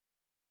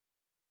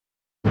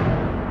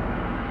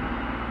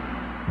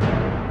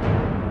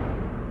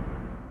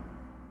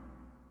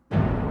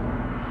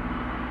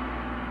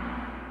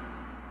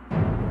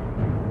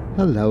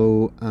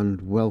Hello and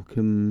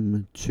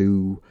welcome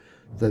to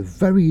the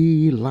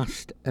very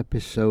last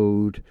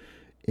episode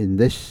in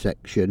this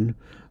section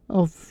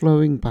of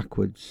Flowing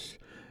Backwards.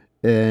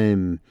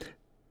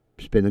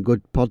 It's been a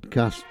good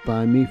podcast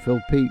by me,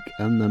 Phil Peake,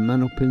 and the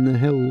man up in the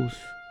hills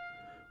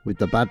with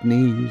the bad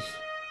knees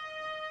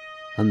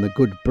and the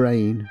good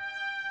brain.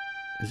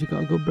 Has he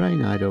got a good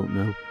brain? I don't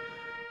know.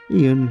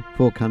 Ian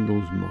Four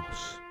Candles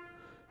Moss.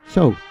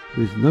 So,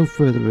 with no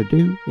further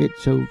ado,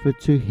 it's over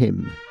to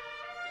him.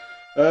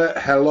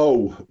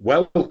 Hello,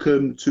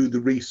 welcome to the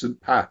recent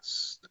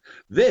past.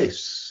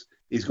 This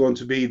is going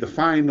to be the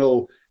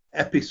final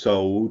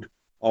episode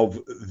of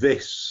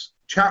this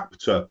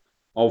chapter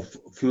of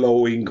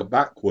Flowing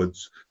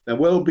Backwards. There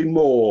will be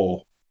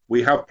more.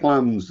 We have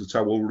plans that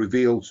I will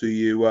reveal to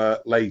you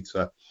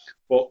later.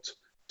 But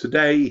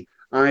today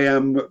I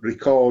am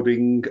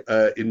recording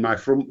in my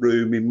front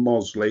room in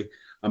Mosley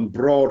and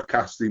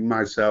broadcasting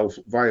myself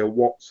via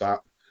WhatsApp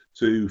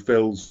to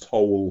Phil's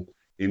hole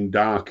in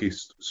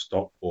darkest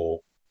Stockport.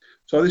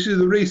 So this is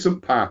the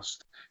recent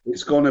past.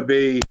 It's going to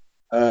be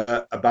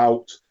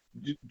about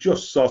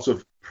just sort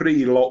of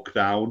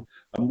pre-lockdown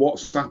and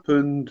what's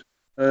happened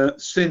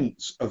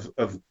since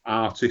of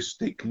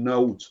artistic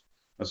note,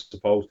 I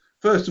suppose.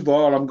 First of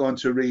all, I'm going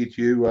to read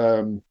you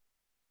a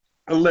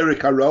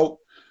lyric I wrote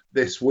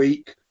this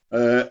week,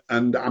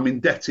 and I'm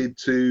indebted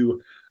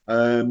to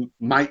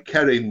Mike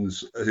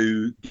Kerrins,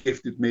 who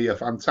gifted me a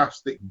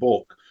fantastic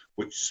book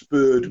which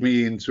spurred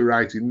me into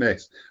writing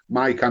this.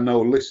 Mike, I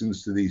know,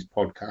 listens to these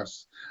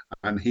podcasts,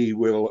 and he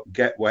will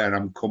get where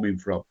I'm coming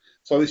from.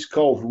 So this is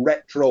called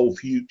Retro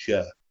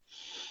Future.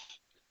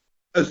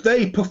 As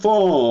they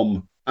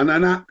perform an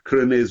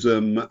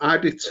anachronism, I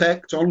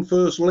detect on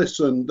first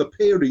listen the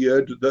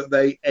period that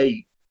they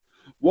ape,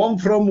 one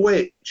from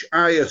which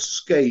I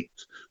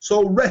escaped.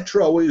 So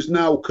retro is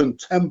now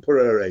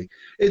contemporary.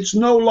 It's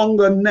no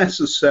longer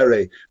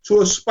necessary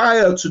to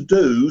aspire to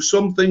do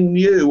something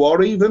new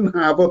or even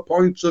have a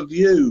point of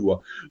view.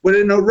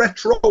 We're in a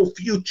retro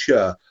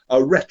future.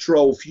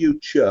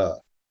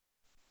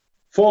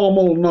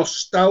 Formal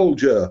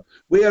nostalgia.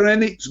 We are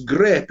in its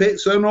grip.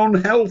 It's an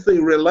unhealthy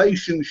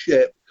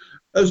relationship.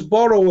 As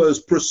borrowers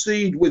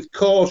proceed with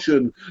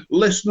caution,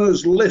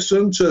 listeners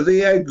listen to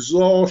the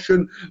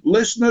exhaustion.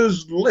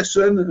 Listeners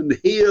listen and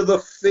hear the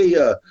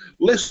fear.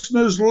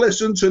 Listeners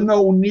listen to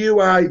no new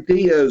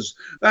ideas.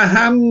 The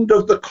hand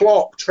of the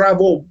clock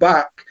travel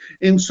back.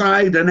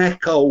 Inside an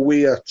echo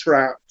we are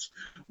trapped.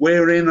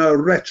 We're in a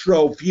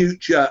retro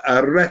future.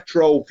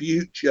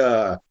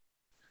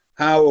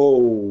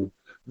 How?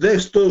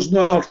 This does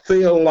not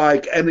feel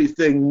like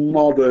anything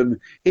modern.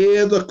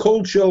 Here the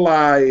culture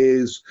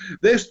lies.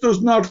 This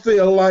does not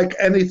feel like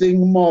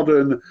anything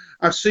modern.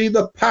 I see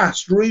the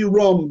past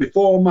rerun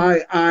before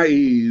my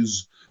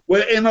eyes.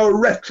 We're in a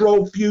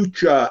retro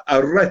future.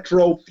 We're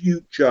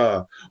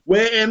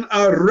in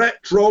a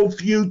retro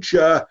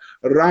future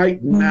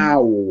right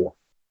now.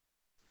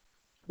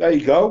 There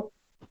you go.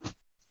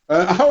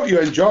 I hope you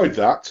enjoyed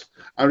that.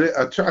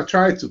 I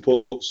tried to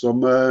put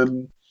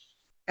some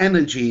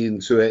energy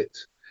into it.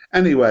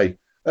 Anyway,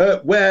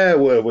 where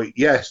were we?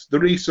 Yes, the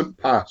recent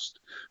past.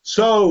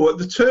 So at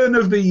the turn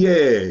of the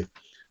year,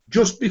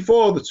 just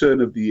before the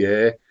turn of the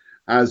year,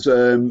 as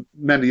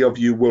many of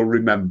you will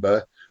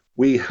remember,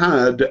 we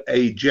had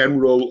a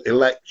general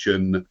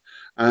election,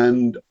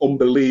 and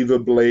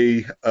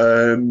unbelievably,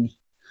 the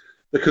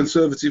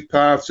Conservative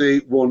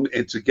Party won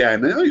it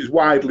again. And it was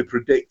widely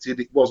predicted.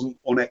 It wasn't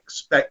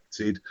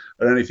unexpected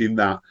or anything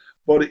that,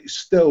 but it's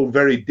still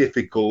very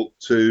difficult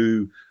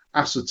to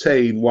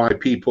ascertain why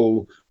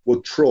people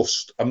would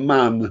trust a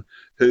man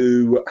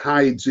who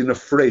hides in a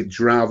fridge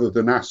rather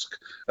than ask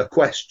a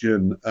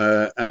question.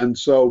 And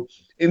so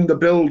in the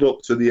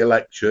build-up to the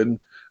election,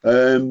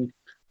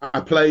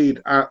 I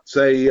played at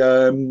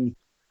a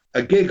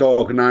gig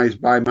organised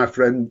by my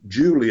friend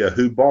Julia,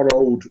 who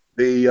borrowed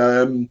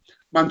the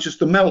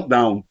Manchester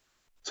Meltdown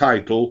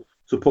title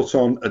to put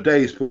on a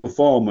day's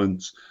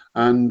performance.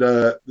 And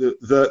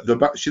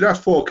she'd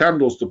asked Four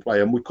Candles to play,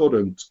 and we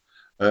couldn't.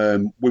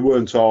 We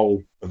weren't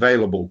all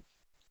available.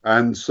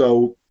 And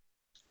so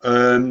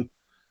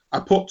I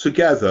put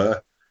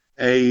together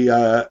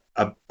a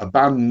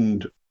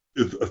band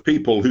of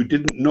people who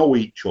didn't know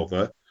each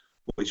other,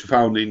 which I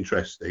found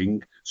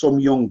interesting, some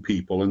young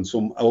people and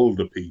some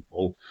older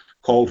people,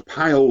 called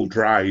Pile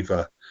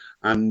Driver.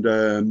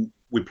 And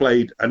we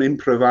played an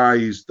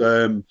improvised,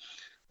 I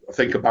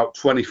think about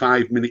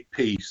 25-minute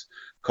piece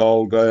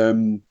called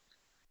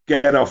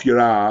Get Off Your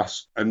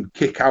Arse and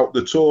Kick Out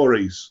the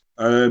Tories.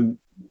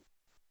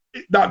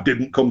 That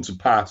didn't come to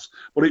pass,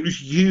 but it was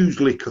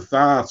hugely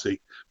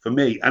cathartic for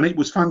me, and it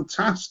was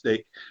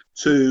fantastic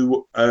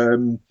to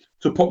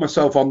put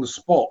myself on the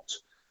spot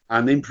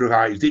and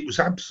improvise. It was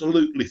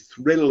absolutely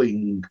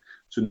thrilling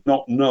to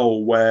not know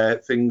where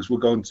things were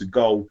going to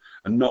go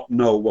and not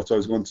know what I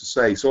was going to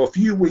say. So a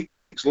few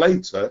weeks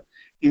later,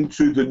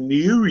 into the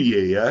new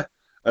year,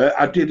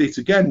 I did it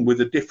again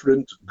with a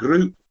different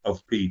group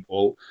of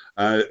people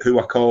who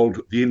I called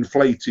the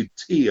Inflated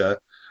Tier.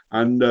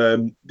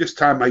 And this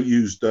time I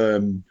used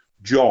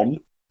John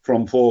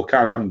from Four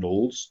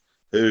Candles,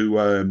 who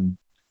I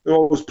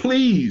was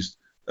pleased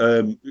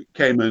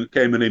came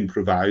and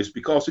improvised,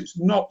 because it's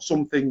not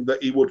something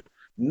that he would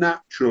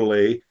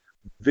naturally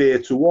veer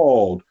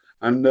toward.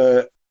 And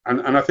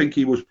I think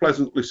he was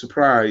pleasantly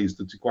surprised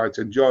that he quite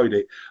enjoyed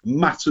it.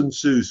 Matt and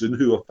Susan,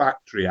 who are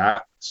factory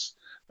acts,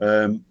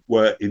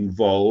 were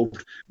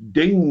involved.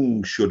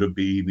 Ding should have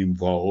been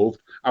involved.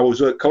 I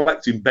was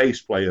collecting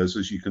bass players,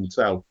 as you can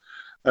tell.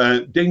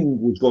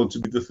 Ding was going to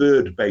be the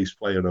third bass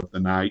player of the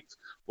night,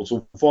 but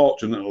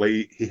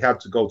unfortunately he had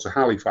to go to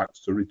Halifax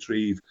to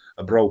retrieve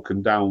a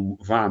broken down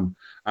van.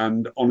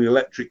 And on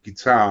electric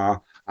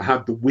guitar, I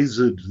had the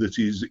wizard that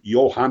is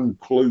Johan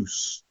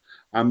Kloos.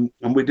 And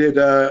we did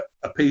a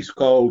piece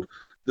called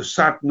The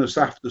Sadness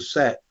After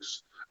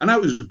Sex. And that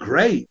was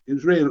great. It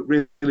was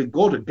really, really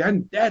good.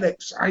 Again, dead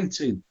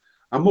exciting.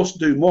 I must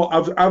do more.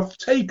 I've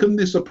taken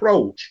this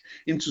approach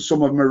into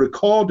some of my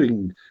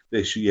recording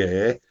this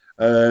year,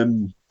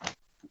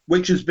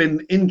 which has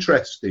been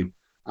interesting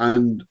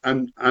and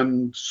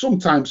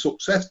sometimes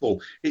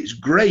successful. It's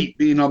great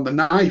being on the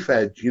knife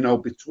edge,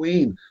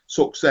 between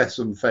success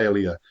and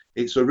failure.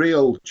 It's a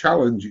real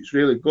challenge. It's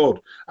really good.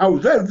 I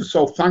was very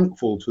so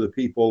thankful to the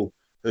people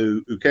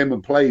who came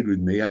and played with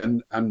me,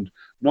 and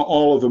not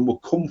all of them were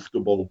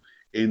comfortable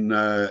in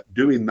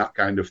doing that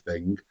kind of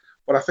thing.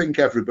 But I think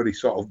everybody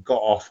sort of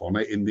got off on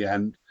it in the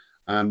end,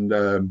 and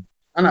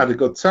had a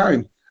good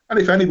time. And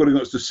if anybody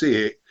wants to see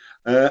it,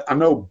 I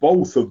know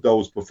both of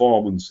those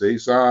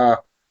performances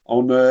are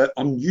on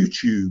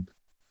YouTube.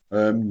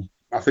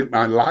 I think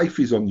my life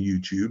is on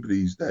YouTube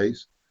these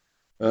days.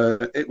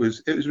 It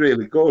was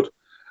really good.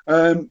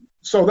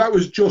 So that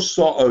was just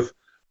sort of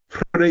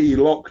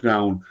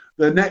pre-lockdown.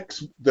 The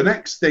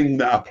next thing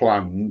that I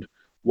planned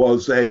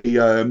was a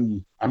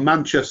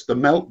Manchester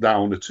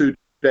Meltdown, a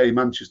 2-day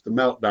Manchester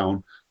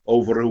Meltdown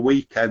over a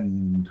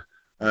weekend,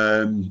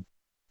 and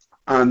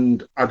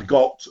I'd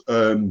got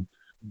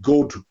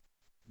good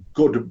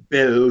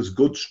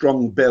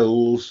strong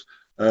bills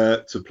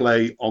to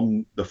play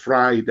on the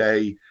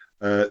Friday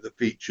that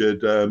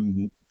featured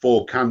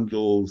Four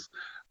Candles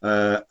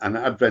and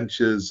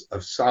Adventures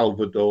of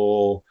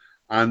Salvador,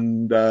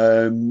 and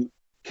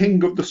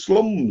King of the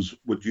Slums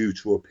were due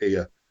to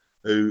appear,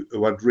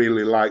 who I'd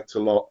really liked a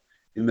lot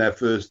in their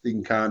first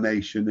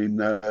incarnation in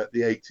the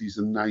 80s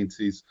and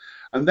 90s.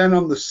 And then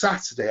on the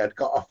Saturday, I'd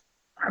got a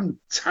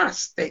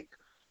fantastic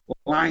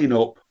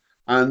lineup,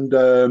 and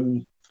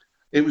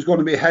it was going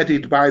to be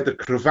headed by the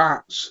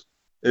Cravats,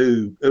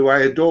 who I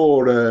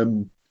adore.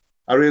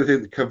 I really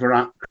think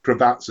the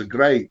Cravats are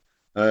great.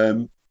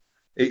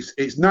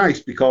 It's nice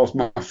because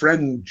my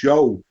friend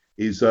Joe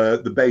is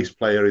the bass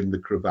player in the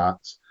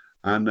Cravats,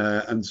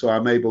 and so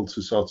I'm able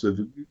to sort of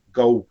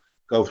go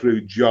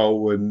through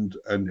Joe,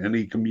 and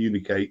he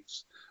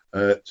communicates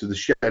to the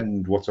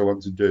Shend what I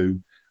want to do,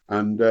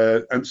 and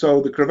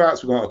so the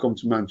Cravats were going to come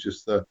to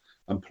Manchester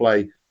and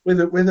play with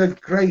a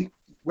great.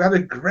 We had a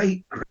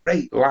great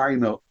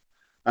lineup,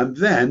 and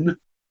then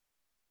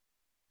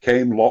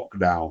came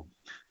lockdown,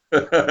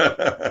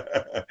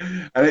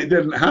 and it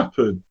didn't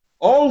happen.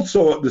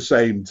 Also, at the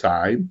same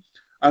time,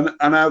 and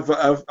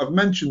I've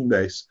mentioned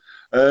this,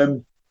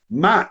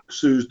 Max,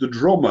 who's the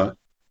drummer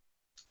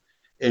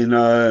in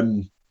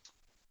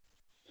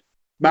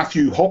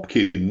Matthew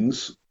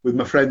Hopkins, with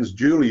my friends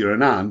Julia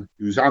and Anne,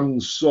 who's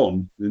Anne's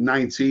son, the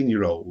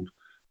 19-year-old,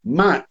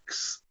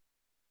 Max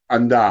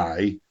and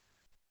I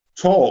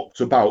talked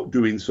about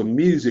doing some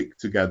music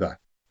together.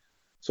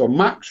 So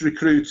Max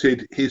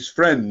recruited his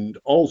friend,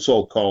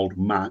 also called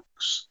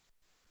Max,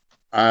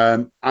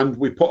 and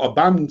we put a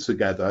band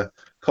together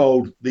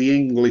called The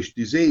English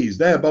Disease.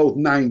 They're both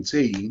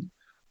 19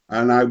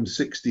 and I'm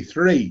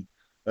 63.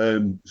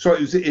 So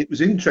it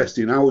was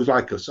interesting. I was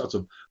like a sort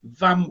of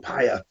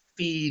vampire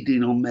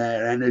feeding on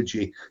their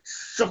energy,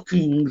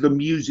 sucking the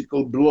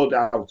musical blood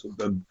out of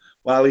them,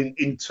 while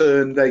in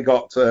turn they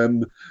got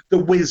the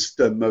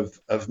wisdom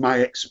of my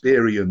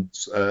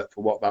experience,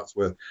 for what that's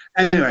worth.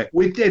 Anyway,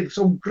 we did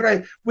some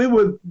great, we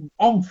were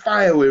on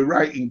fire, we were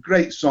writing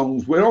great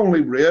songs. We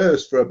only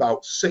rehearsed for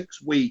about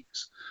 6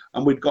 weeks,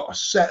 and we'd got a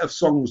set of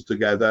songs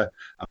together,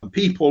 and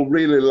people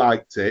really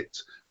liked it.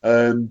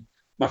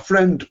 My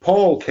friend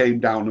Paul came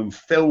down and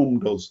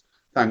filmed us,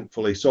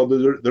 thankfully, so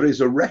there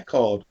is a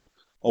record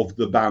of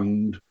the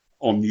band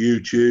on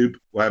YouTube,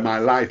 where my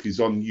life is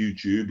on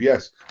YouTube.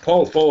 Yes,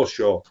 Paul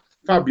Forshaw,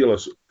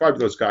 fabulous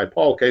guy.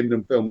 Paul came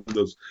and filmed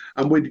us,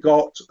 and we'd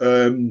got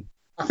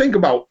I think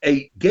about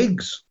 8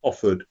 gigs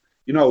offered.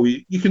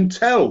 You can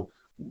tell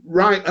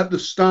right at the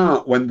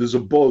start when there's a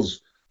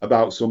buzz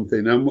about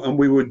something, and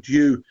we were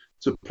due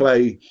to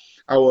play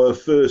our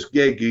first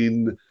gig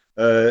in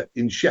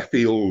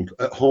Sheffield,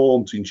 at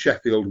Haunt in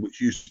Sheffield, which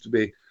used to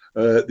be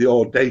the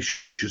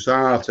Audacious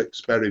Art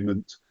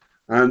Experiment.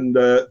 And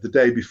the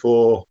day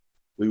before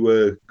we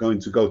were going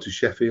to go to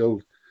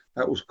Sheffield,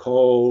 that was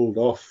called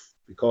off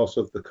because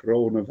of the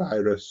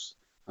coronavirus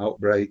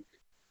outbreak.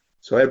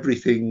 So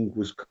everything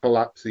was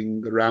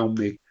collapsing around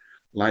me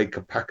like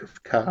a pack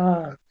of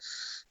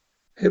cards.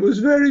 It was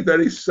very,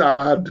 very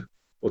sad.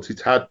 but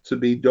it had to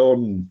be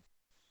done.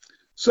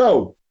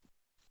 So,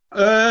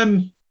 at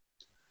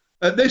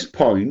this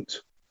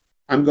point,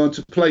 I'm going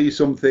to play you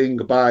something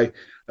by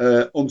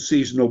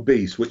Unseasonal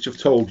Beast, which I've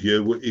told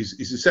you is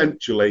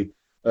essentially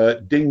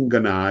Ding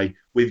and I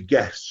with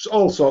guests,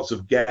 all sorts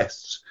of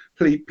guests,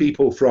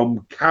 people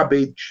from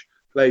Cabbage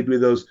played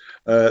with us,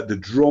 the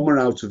drummer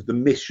out of The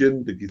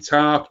Mission, the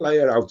guitar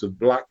player out of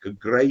Black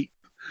Grape,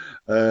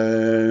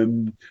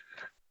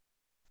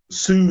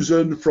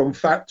 Susan from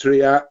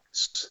Factory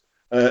Acts,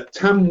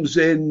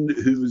 Tamsin,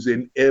 who's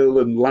in Ill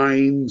and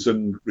Lines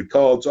and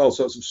records all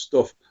sorts of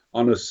stuff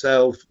on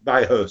herself,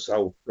 by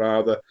herself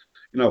rather.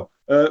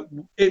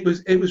 It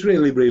was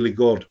really, really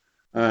good.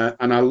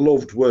 And I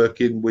loved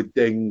working with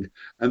Ding.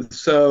 And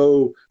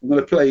so I'm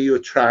going to play you a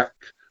track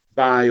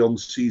by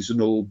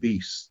Unseasonal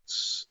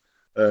Beasts.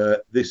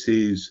 This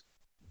is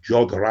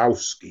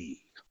Jodorowsky.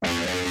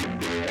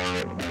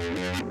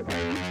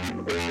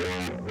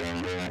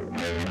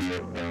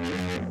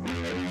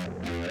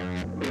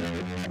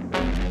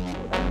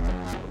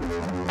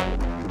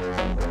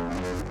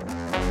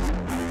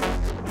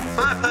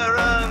 My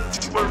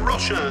parents were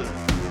Russian,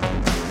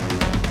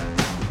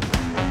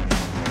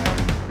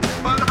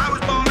 but I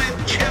was born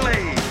in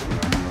Chile.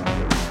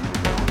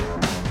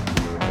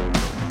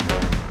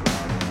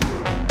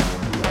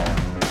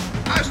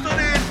 I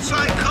studied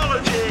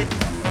psychology,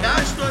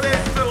 I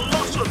studied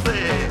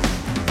philosophy.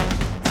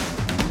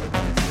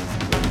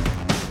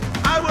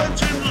 I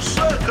went in the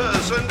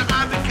circus and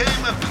I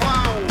became a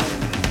clown.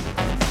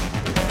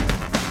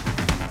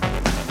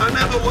 I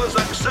never was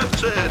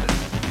accepted.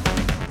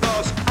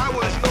 I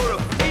was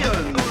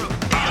European.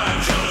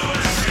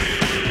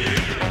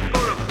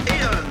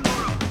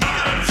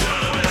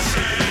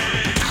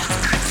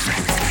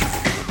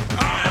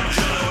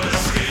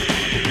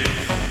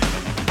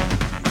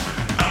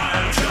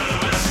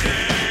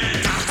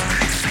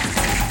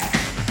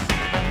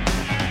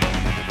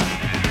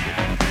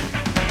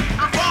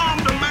 I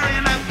formed a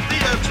marionette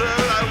theater.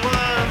 I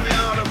learned the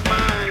art of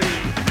mime.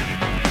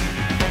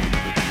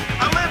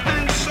 I lived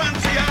in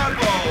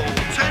Santiago,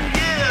 10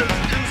 years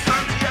in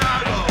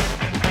Santiago.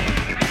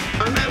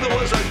 I never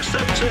was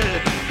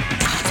accepted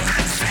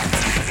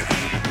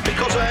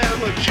because I am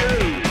a Jew.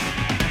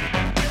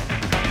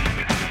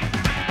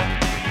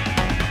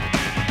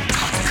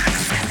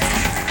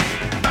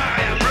 I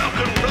am rock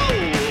and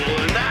roll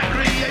and I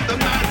create the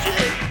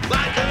magic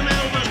like an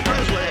Elvis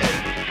Presley.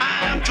 I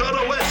am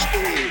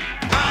Jodorowsky.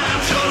 I am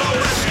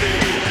Jodorowsky.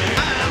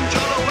 I am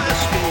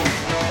Jodorowsky.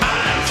 I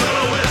am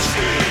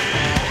Jodorowsky.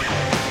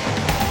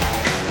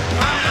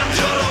 I am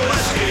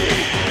Jodorowsky.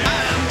 I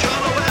am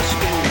Jodorowsky.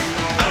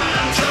 I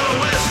am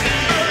Jodorowsky.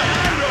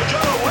 Alejandro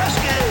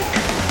Jodorowsky.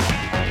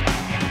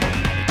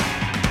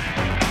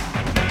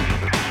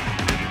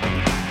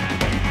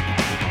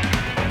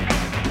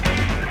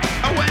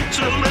 I went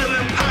to live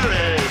in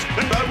Paris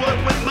and I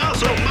worked with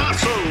Marcel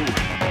Marceau.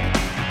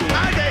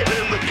 I gave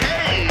him the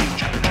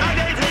cage. I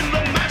gave him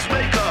the mask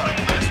maker.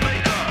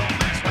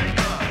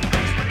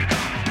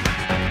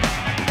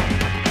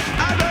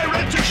 I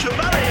directed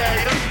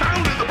Chevalier and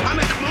founded the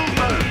Panic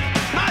Movement.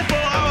 My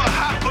 4-hour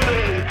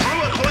happening drew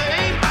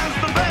acclaim as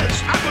the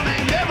best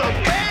happening ever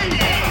made.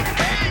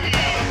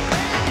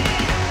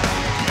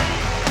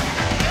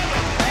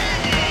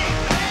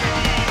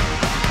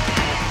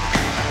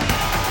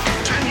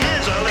 10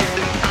 years I lived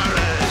in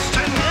Paris.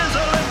 10 years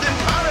I lived in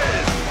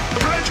Paris. The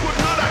French would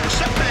not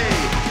accept me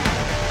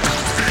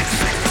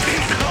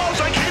because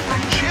I came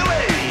from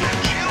Chile.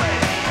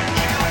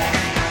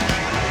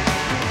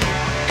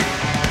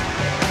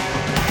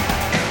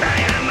 I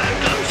am a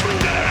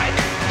gunslinger. I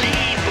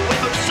leave the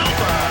whip of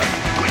silver.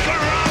 Quicker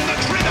on the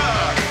trigger,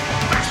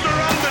 faster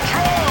on the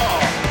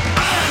draw.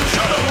 I am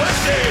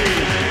Jodorowsky.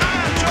 I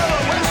am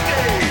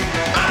Jodorowsky.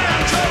 I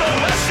am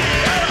Jodorowsky.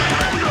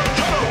 Alejandro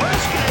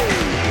Jodorowsky.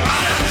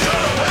 I am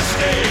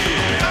Jodorowsky.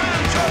 I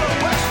am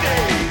Jodorowsky.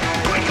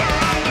 Quicker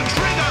on the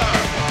trigger,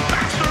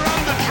 faster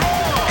on the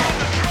draw.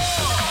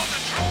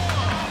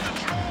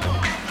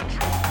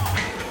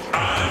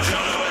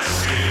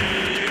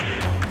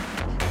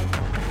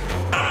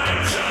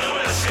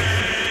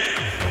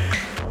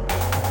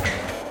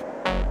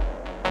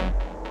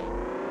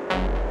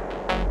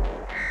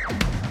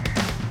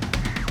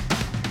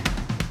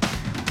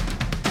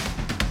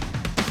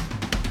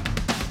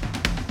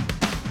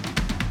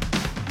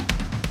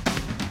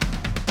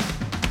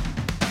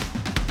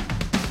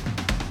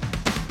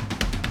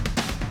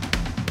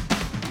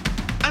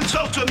 And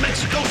so to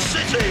Mexico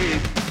City,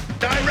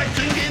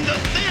 directing in the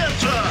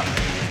theater.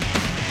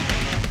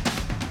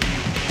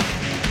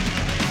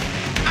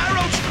 I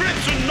wrote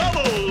scripts and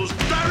novels,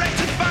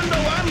 directed Bando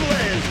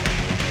Anlis.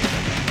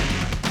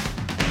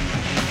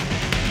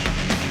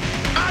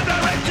 I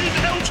directed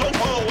El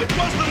Topo, it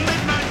was the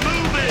midnight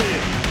movie.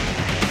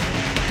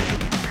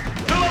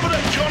 Beloved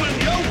of John and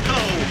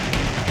Yoko,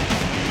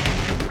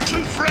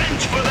 too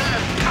French for their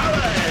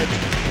palate,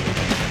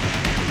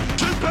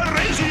 too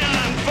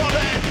Parisian for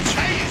their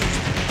taste.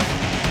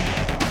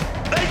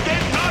 They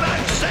did not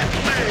accept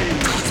me.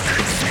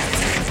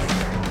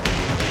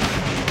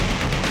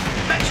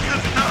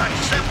 Mexicans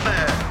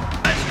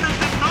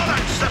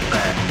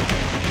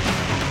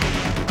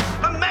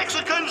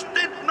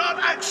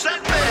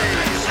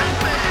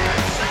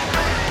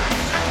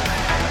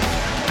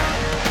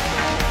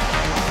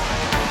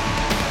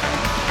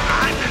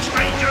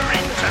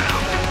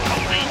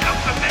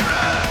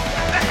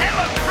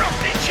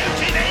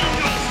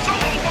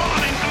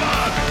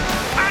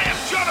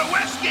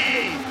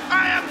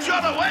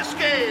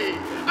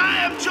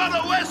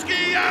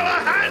Jodorowsky,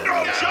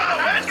 Alejandro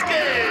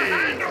Jodorowsky.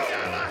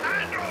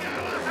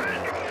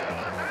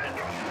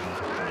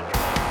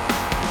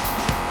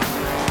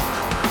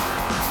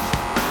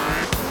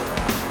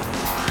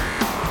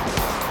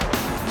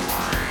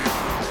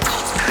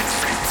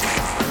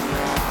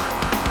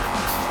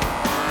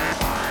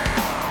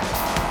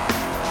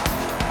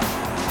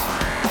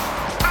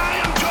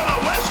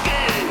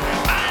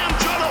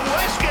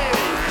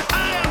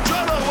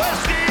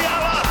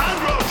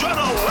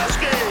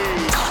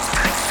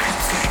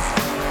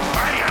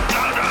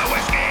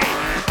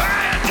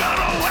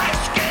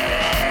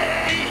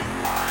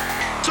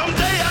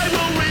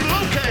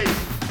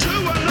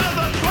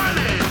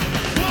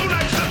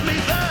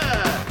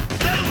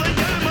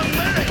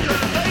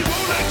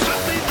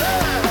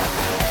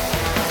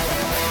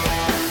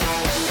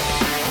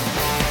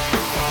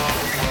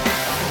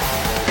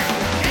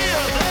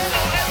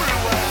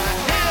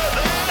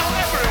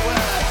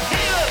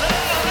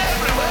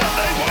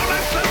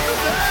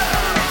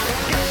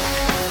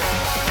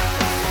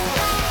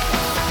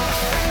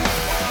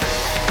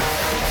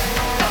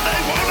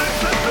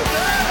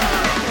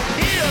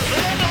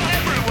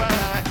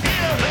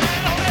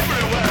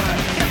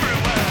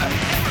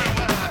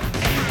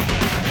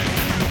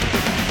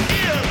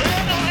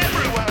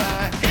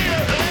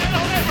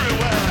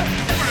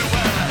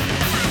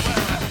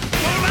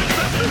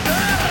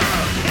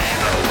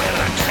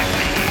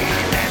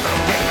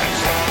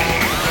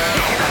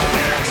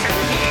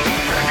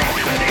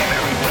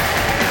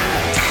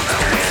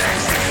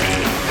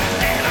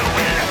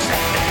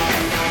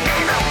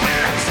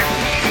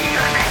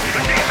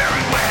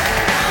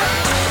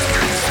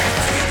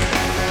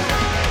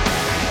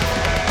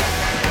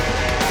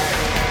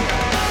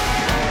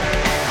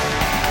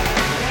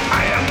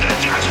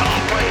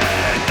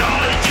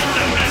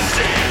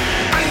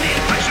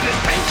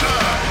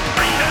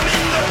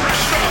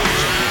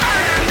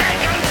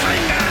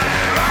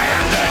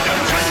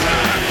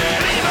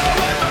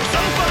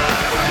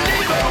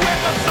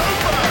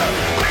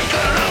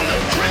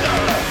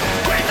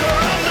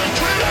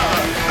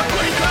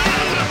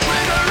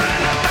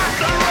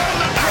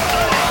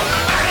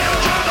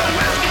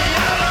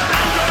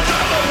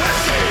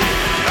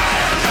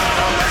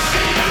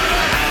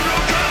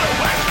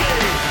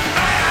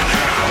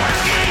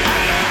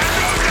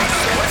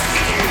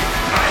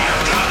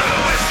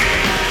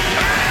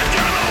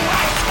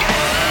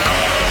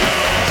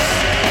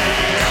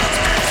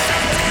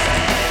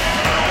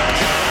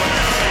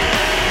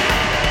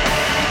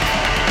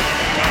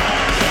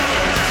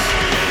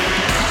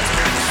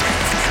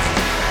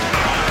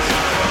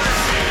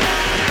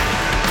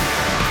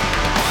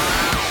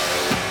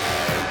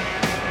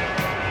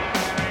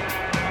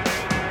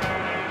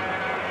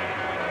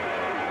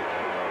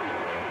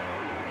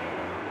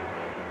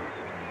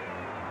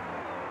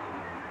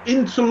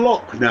 Into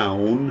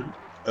lockdown,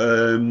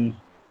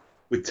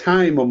 with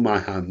time on my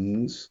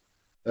hands,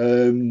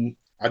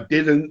 I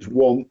didn't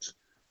want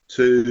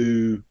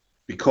to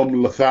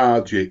become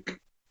lethargic,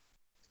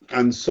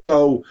 and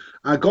so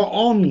I got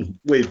on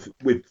with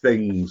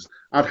things.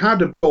 I'd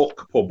had a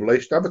book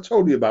published. I've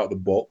told you about the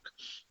book.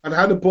 I'd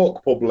had a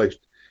book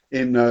published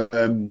in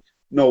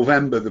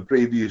November the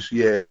previous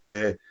year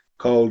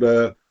called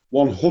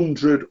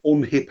 100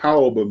 Unhip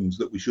Albums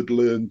That We Should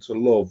Learn to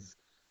Love,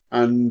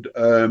 and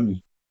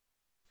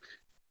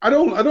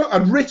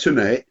I'd written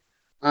it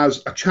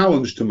as a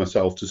challenge to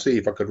myself to see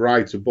if I could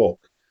write a book.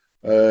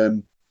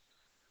 Very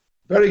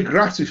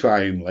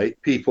gratifyingly,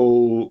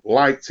 people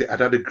liked it. I'd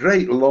had a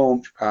great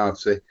launch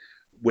party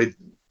with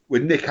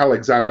Nick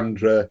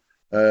Alexandra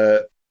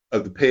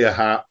of the Pier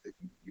Hat,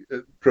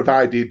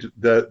 provided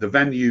the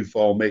venue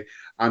for me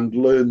and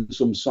learned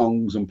some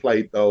songs and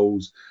played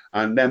those.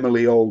 And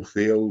Emily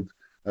Oldfield,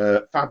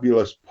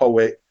 fabulous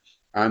poet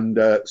and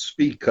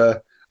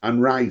speaker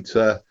and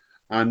writer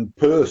and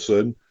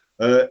person,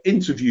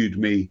 interviewed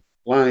me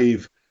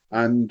live,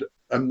 and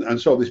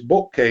so this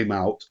book came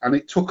out, and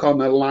it took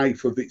on a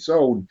life of its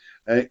own.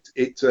 It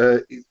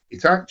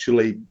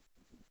actually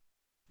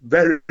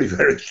very,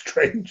 very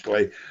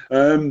strangely,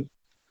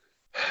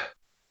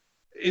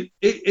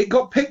 it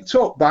got picked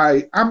up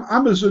by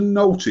Amazon.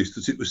 Noticed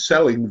that it was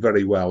selling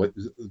very well. It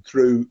was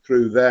through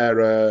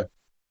their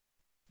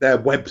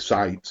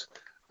website,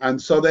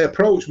 and so they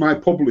approached my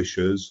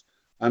publishers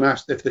and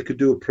asked if they could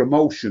do a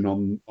promotion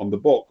on the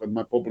book, and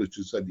my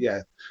publisher said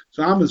yes.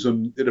 So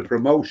Amazon did a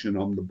promotion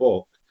on the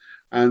book,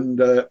 and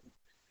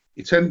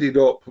it ended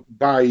up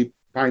by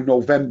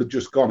November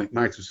just gone. It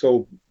might have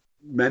sold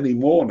many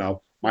more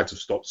now. Might have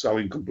stopped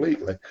selling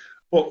completely,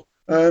 but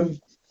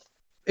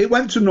it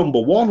went to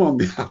number one on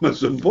the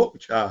Amazon book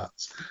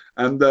charts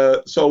and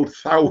sold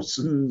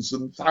thousands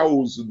and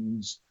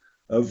thousands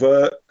of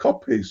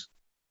copies,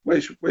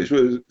 which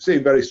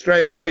seemed very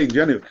strange.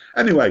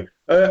 Anyway,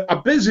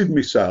 I busied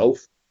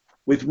myself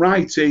with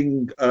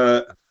writing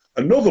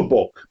another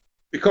book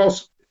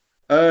because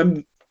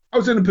I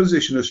was in a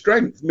position of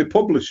strength. My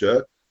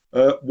publisher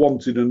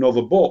wanted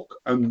another book,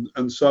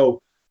 and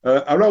so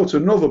I wrote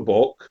another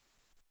book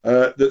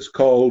that's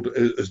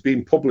has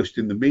been published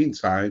in the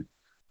meantime,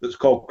 that's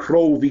called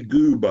Crovey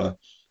Goober,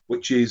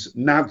 which is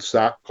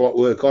NADSAC,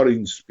 Clockwork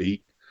Orange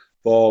speak,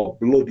 for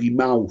bloody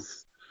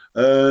mouth.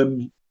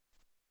 And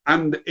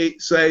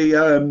it's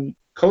a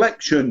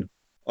collection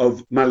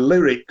of my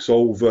lyrics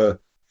over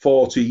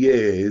 40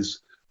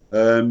 years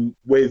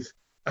with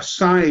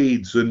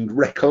asides and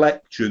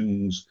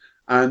recollections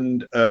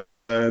and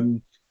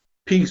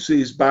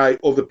pieces by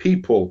other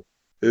people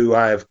who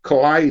I have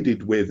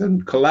collided with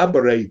and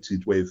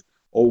collaborated with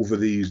over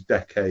these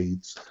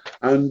decades.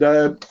 And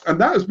that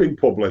has been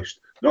published.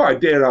 No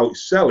idea how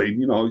it's selling.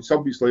 You know, it's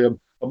obviously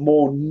a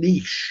more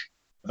niche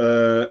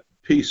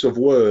piece of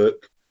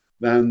work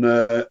than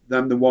the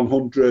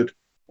 100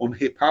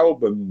 unhip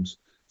albums.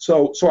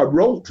 So I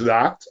wrote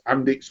that,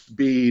 and it's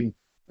been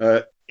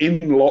in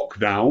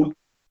lockdown,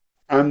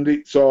 and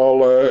it's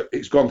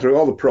gone through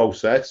all the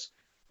process,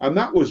 and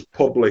that was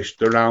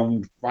published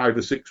around 5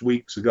 or 6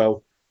 weeks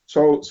ago.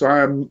 So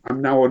I'm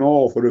now an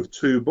author of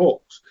 2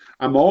 books.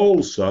 I'm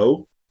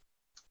also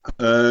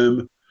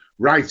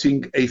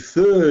writing a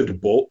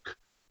 3rd book,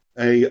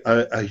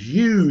 a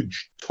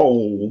huge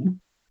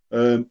tome,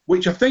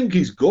 which I think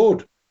is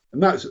good.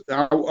 And that's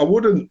I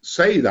wouldn't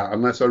say that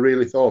unless I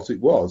really thought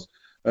it was.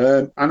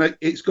 And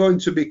it's going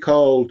to be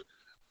called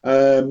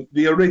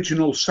The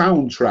Original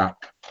Soundtrack,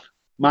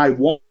 my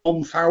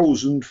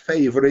 1,000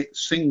 favourite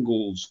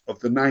singles of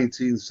the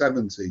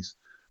 1970s.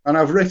 And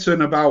I've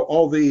written about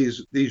all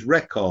these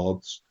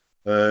records.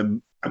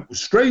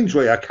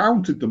 Strangely, I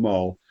counted them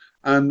all.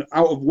 And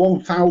out of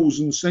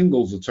 1,000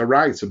 singles that I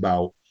write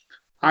about,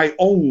 I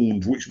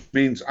owned, which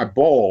means I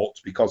bought,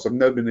 because I've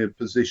never been in a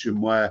position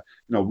where,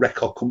 you know,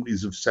 record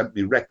companies have sent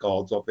me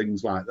records or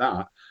things like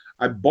that.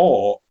 I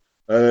bought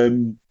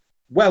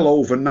well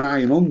over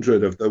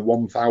 900 of the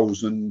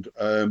 1,000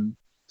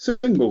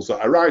 singles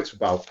that I write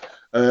about,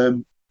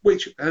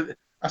 which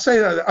I say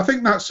that I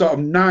think that's sort of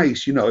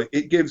nice. You know,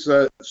 it gives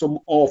some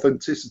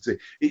authenticity.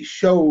 It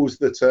shows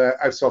that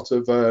I've sort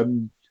of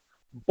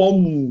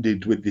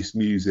bonded with this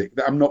music,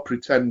 that I'm not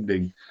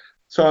pretending.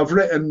 So I've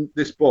written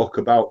this book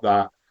about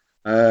that,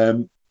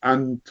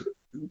 and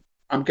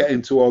I'm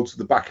getting towards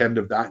the back end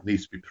of that. It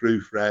needs to be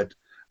proofread.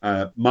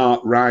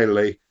 Mark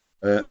Riley,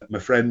 my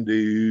friend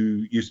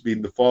who used to be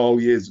in the Fall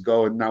years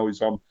ago and now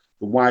is on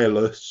the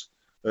Wireless,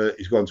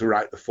 is going to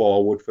write the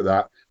foreword for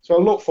that. So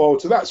I look forward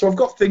to that. So I've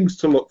got things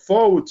to look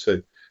forward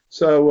to.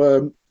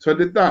 So I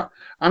did that.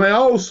 And I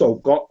also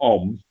got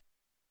on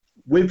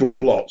with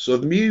lots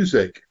of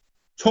music,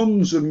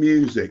 tons of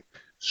music.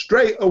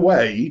 Straight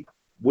away,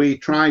 we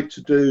tried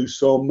to do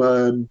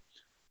some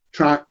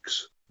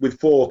tracks with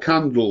 4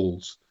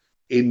 Candles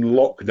in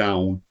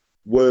lockdown,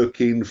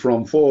 working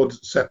from 4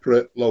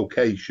 separate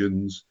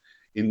locations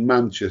in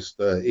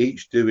Manchester,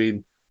 each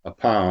doing a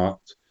part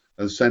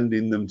and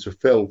sending them to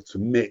Phil to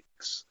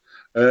mix.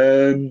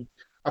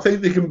 I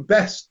think they can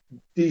best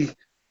be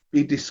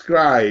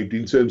described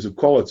in terms of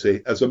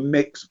quality as a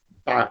mixed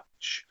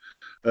batch.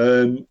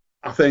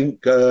 I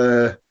think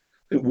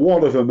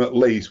one of them at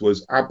least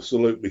was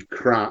absolutely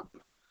crap.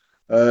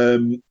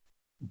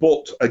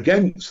 But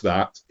against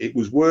that, it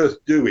was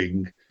worth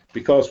doing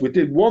because we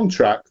did one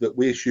track that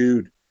we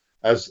issued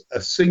as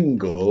a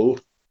single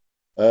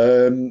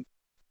called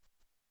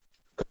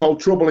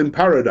Trouble in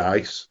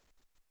Paradise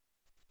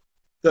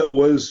that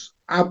was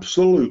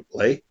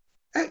absolutely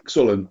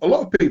excellent. A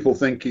lot of people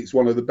think it's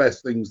one of the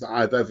best things that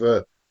I've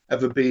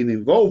ever been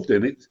involved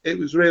in. It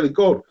was really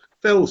good.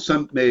 Phil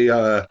sent me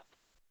a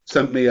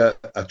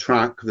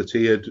track that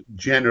he had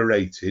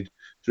generated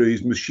through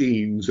his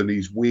machines and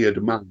his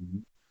weird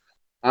mind.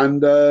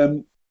 And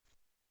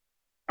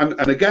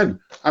again,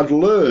 I'd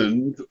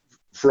learned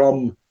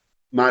from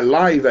my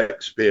live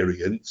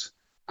experience,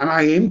 and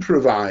I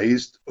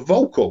improvised a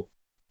vocal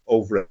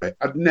over it.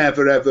 I'd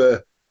never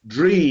ever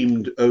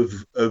dreamed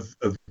of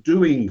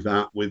doing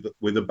that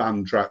with a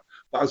band track.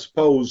 But I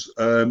suppose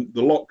the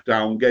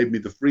lockdown gave me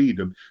the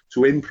freedom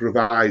to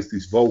improvise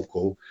this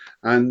vocal,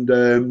 and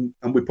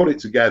we put it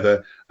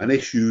together and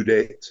issued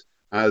it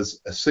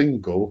as a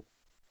single.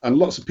 And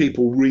lots of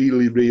people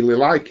really, really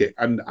like it,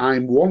 and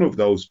I'm one of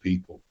those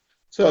people.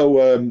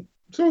 So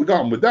we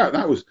got on with that.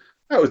 That was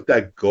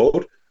dead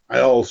good. I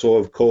also,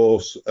 of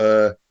course,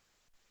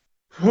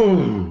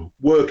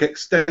 work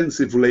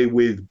extensively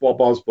with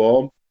Bob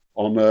Osborne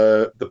on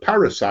The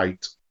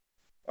Parasite,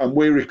 and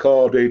we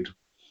recorded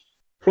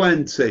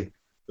plenty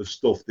of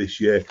stuff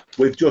this year.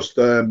 We've just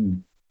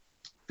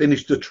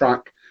finished a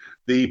track,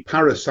 The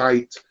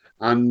Parasite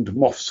and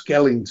Moff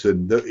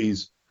Skellington, that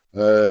is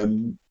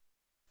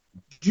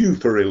due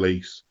for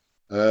release,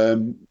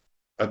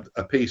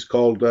 a piece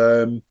called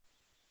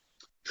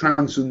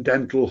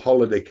Transcendental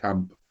Holiday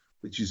Camp,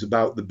 which is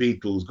about the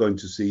Beatles going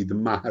to see the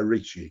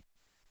Maharishi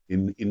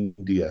in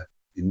India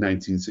in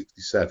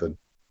 1967.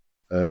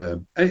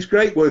 And it's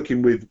great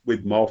working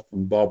with Moff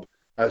and Bob.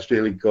 That's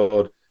really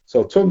good.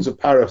 So tons of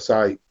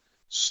Parasite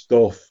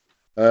stuff.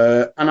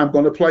 And I'm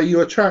going to play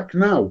you a track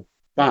now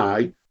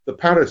by The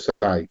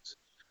Parasite.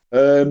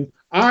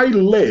 I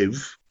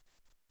live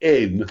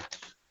in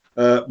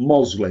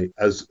Mosley,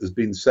 as has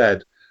been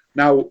said.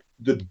 Now,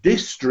 the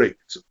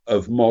district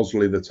of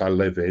Mosley that I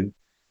live in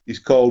is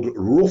called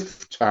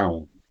Rough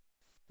Town,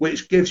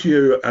 which gives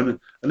you an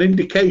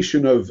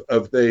indication of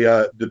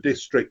the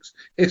district's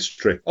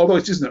history, although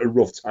it isn't a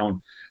rough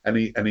town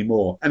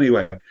anymore.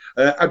 Anyway,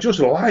 I just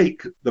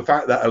like the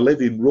fact that I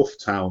live in Rough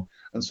Town,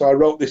 and so I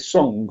wrote this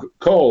song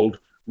called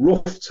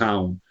Rough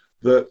Town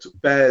that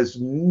bears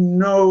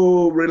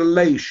no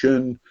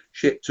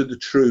relationship to the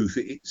truth.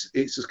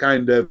 It's a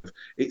kind of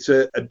a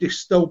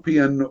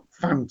dystopian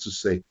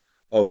fantasy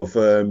of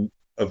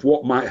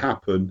what might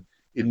happen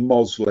in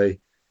Mosley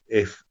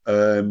if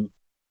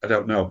I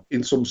don't know,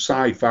 in some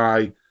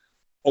sci-fi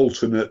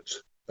alternate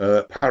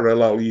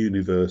parallel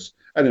universe.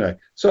 Anyway,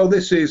 so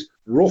this is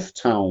Rough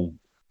Town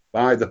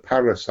by The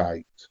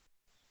Parasite.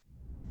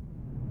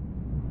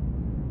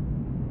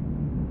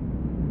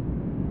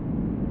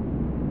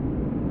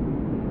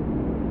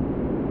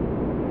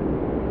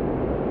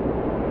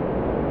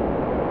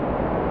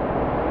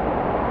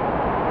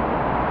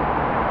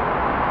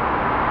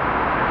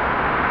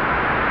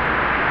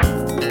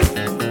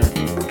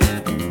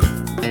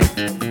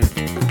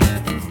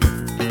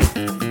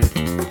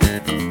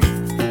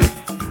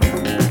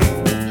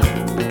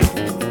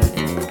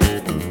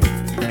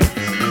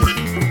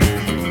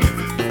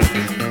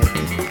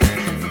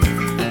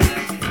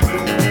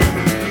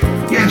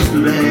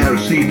 Yesterday I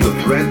received the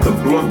threat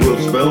that blood will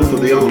spill for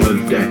the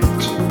honoured debt.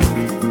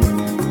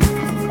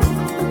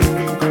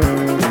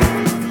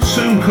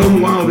 Soon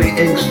come while the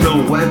ink's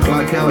still wet,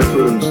 like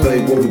elephants they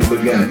won't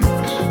forget.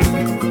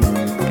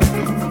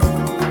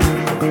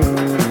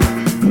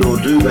 Nor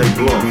do they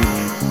bluff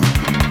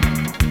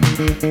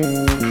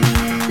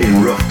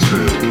in Rough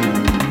Town.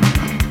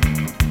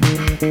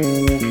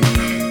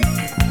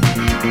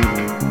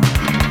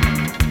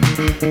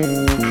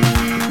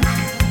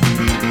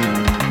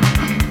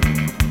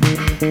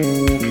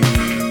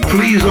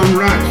 Fleas on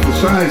rats the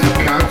size of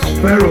cats,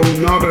 feral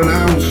not an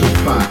ounce of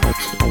fat.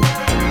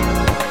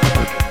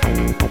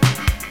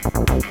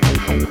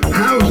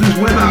 Houses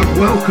without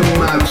welcome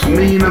mats,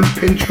 mean and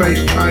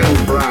pinch-faced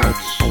child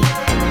brats.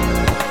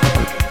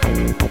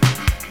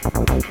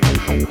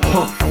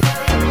 Huff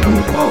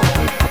and puff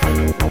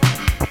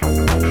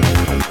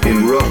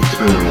in Rough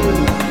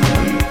Town.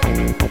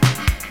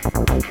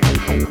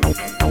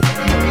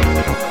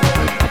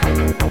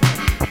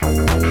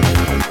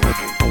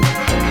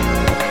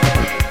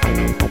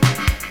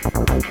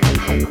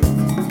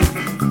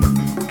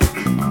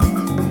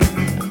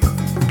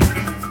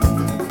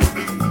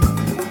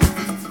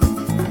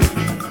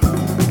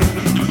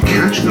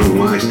 Catch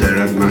no eye, stare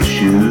at my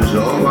shoes.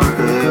 All I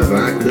have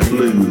I could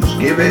lose.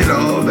 Give it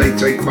all, they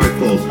take my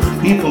pulse.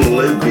 People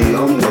live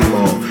beyond the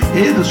law.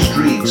 Here the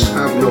streets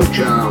have no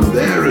charm.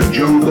 They're a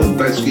jungle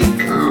best keep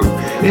calm.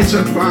 It's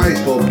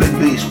advised for big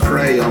beast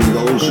prey on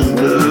those who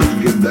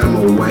nerve give them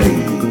away.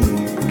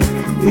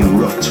 In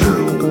Rough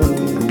Town,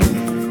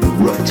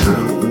 in Rough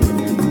Town,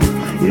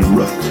 in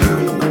Rough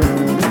Town.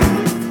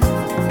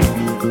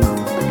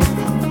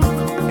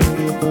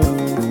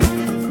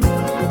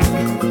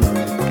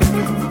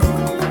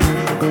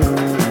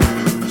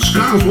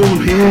 Scars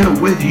won't hear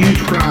with huge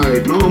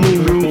pride.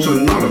 Normal rules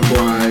are not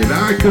applied.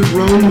 I could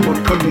run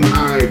but couldn't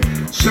hide.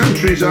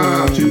 Sentries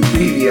are too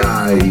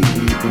beady-eyed.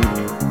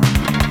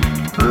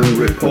 And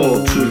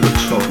report to the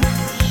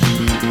toughs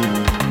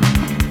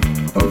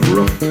of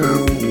Rough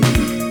Town.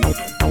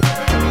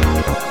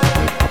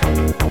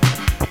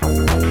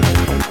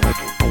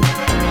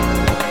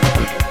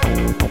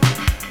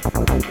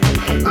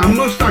 I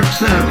must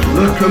accept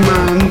the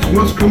commands,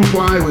 must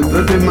comply with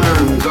the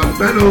demands. I'd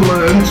better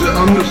learn to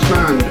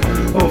understand,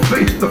 or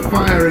face the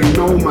fire in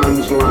no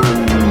man's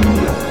land.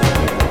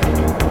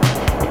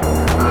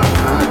 I've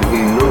had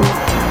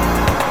enough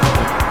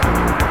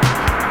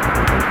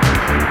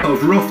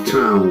of Rough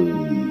Town.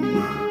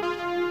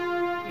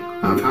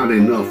 I've had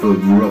enough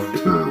of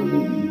Rough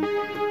Town.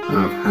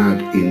 I've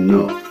had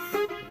enough.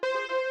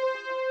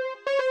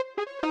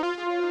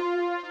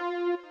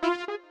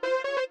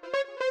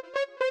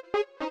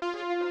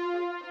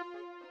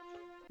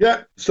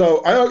 Yeah,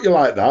 so I hope you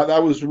like that.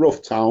 That was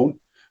Rough Town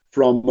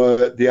from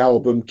the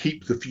album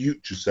Keep the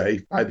Future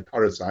Safe by The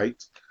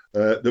Parasite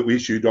that we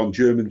issued on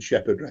German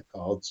Shepherd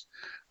Records.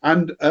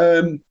 And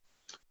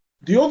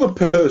the other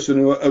person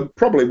who I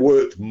probably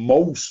worked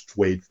most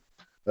with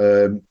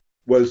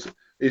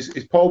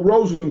is Paul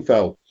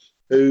Rosenfeld,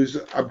 who's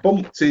I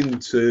bumped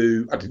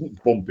into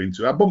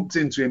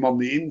him on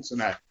the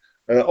internet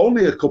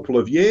only a couple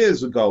of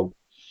years ago.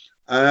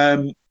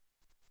 And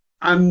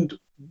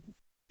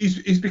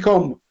he's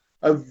become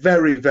a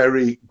very,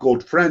 very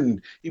good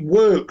friend. He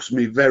works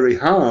me very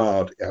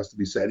hard, it has to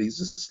be said. He's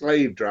a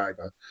slave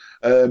driver.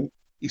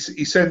 He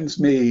sends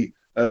me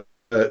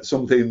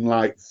something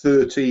like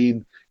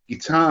 13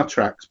 guitar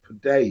tracks per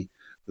day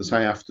that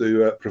I have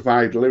to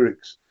provide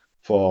lyrics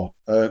for.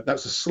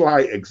 That's a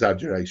slight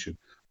exaggeration,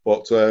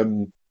 but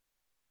a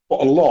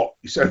lot.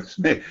 He sends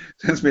me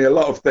a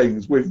lot of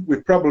things.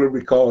 We've probably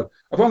recorded.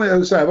 I've only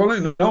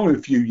known him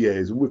a few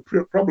years, and we've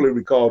probably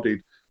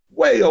recorded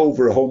way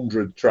over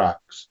 100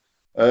 tracks.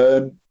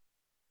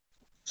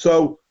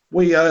 So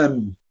we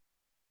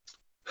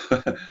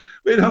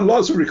we've done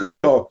lots of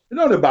record.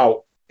 Not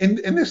about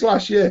in this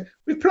last year.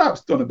 We've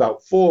perhaps done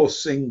about 4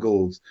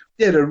 singles.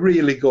 Did a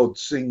really good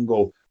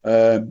single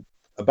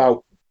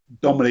about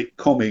Dominic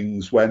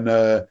Cummings when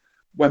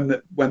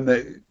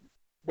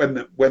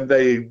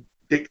they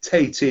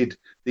dictated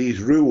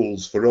these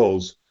rules for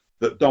us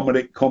that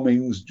Dominic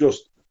Cummings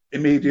just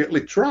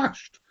immediately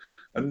trashed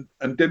and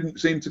didn't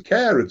seem to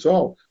care at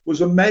all.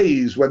 Was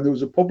amazed when there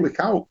was a public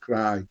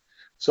outcry.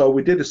 So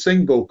we did a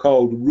single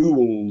called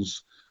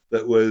Rules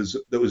that was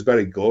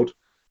very good.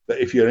 That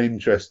if you're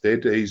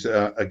interested, he's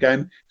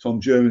again, it's on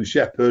German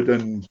Shepherd,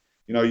 and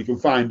you can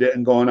find it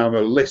and go and have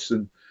a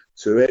listen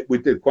to it. We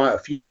did quite a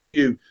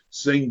few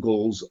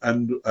singles,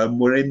 and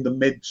we're in the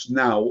midst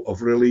now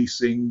of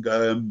releasing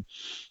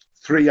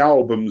 3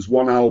 albums,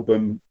 1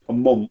 album a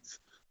month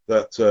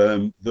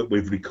that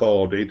we've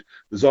recorded.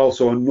 There's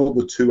also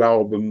another 2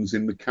 albums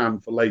in the can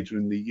for later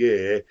in the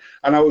year.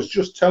 And I was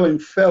just telling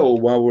Phil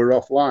while we're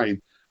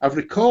offline, I've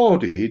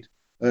recorded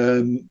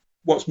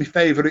what's my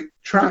favourite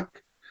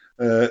track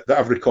that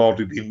I've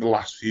recorded in the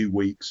last few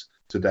weeks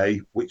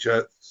today, which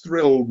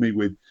thrilled me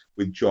with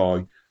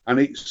joy. And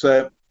it's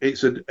a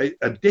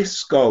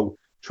disco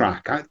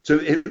track.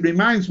 It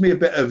reminds me a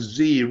bit of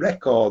Z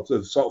Records,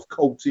 of sort of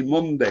Coty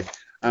Monday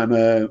and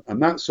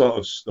that sort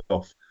of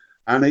stuff.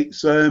 And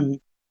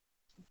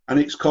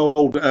it's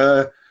called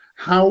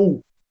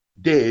How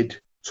Did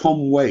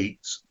Tom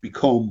Waits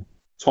Become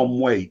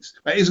Tom Waits?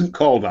 It isn't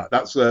called that.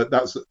 That's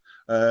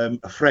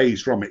a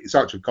phrase from it. It's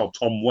actually called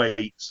Tom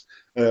Waits.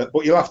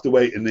 But you'll have to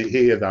wait and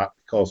hear that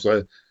because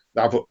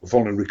I've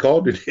only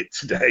recorded it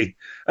today.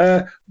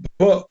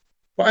 But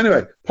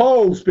anyway,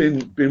 Paul's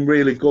been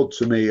really good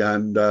to me,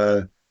 and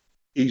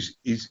he's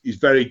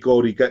very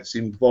good. He gets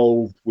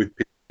involved with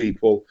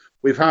people.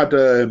 We've had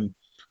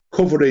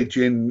coverage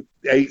in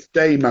 8th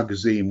Day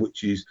magazine,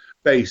 which is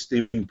based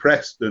in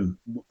Preston,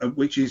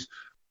 which is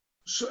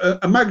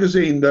a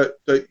magazine that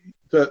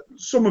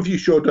some of you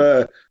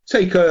should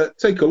take a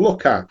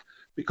look at,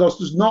 because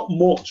there's not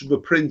much of a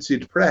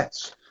printed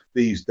press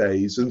these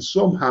days, and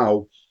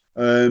somehow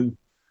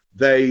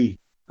they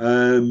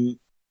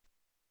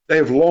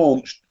have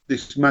launched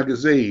this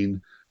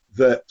magazine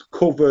that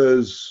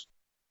covers,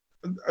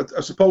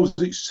 I suppose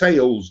its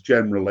sales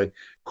generally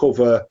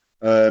cover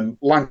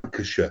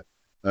Lancashire.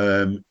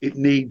 It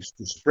needs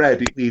to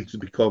spread. It needs to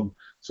become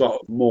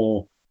sort of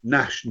more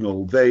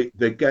national. They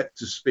get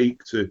to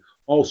speak to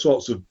all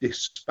sorts of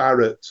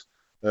disparate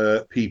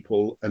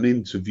people and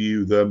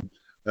interview them.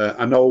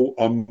 I know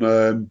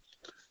on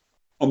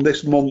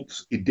this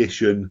month's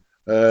edition,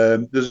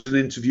 there's an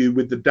interview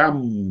with the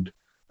Damned,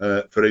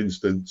 for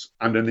instance,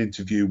 and an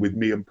interview with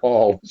me and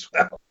Paul as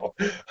well,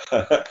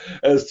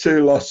 as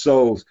Two Lost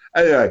Souls.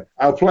 Anyway,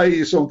 I'll play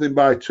you something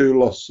by Two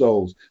Lost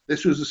Souls.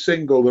 This was a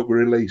single that we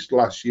released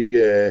last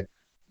year.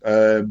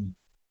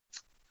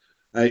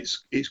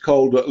 It's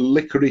called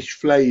Licorice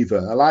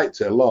Flavour. I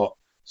liked it a lot.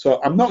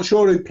 So I'm not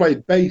sure who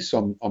played bass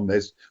on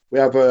this. We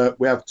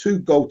have 2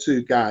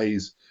 go-to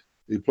guys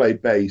who play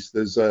bass.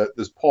 There's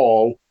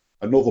Paul,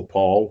 another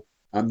Paul,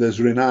 and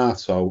there's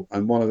Renato,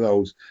 and one of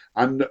those.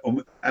 And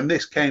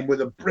this came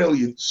with a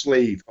brilliant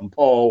sleeve. And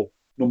Paul,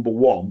 number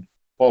 1,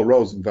 Paul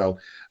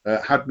Rosenfeld,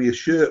 had me a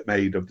shirt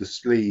made of the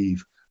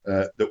sleeve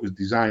that was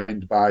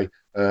designed by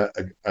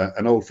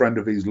an old friend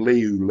of his,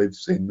 Lee, who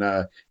lives in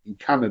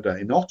Canada,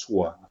 in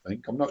Ottawa, I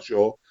think. I'm not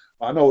sure.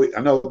 I know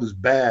there's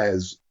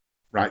bears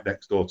right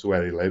next door to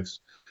where he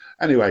lives.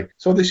 Anyway,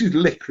 so this is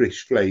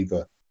Licorice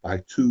Flavour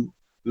by Two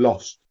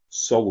Lost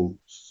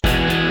Souls.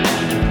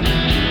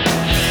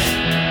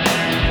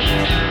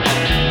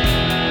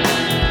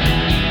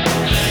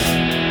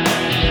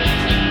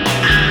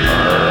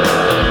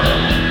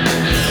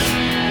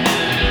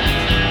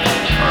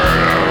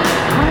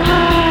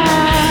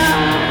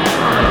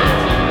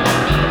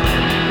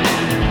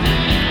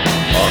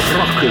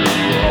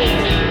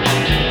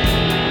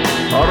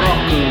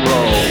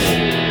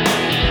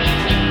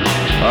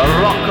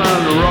 Rock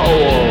and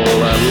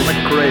roll and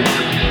licorice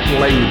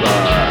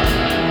flavor.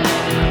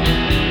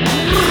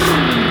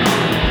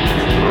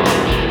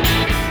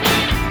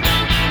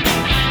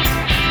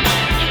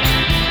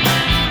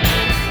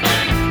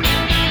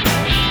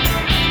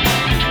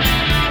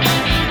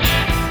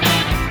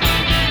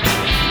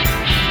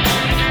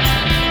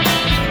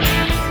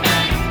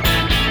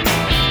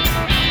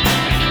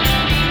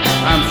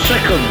 I'm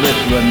sick of this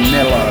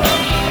vanilla.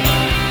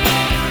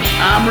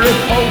 I'm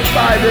repulsed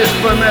by this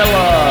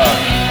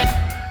vanilla.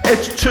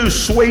 It's too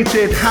sweet,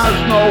 it has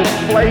no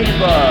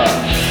flavor.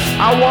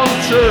 I want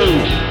to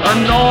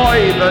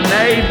annoy the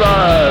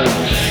neighbors.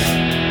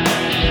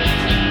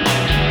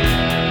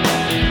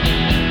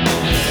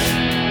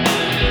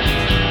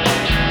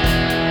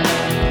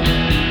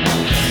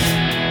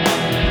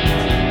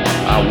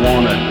 I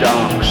want a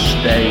dark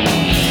stain.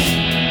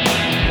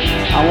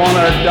 I want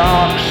a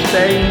dark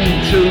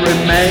stain to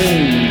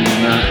remain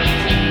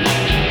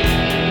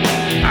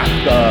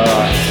after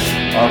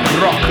a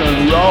rock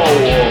and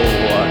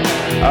roll,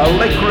 a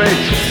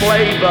licorice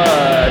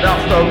flavored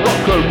after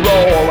rock and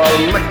roll,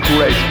 a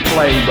licorice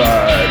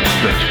flavored.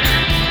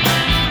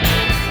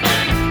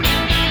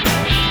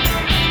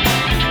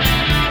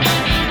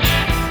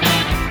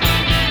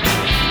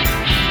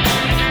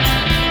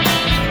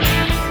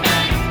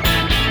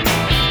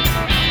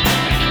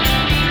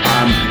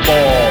 I'm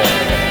bored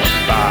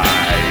by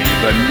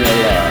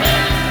vanilla.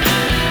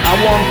 I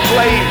want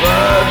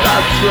flavor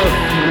that's a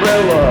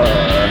thriller.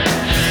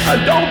 I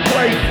don't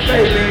play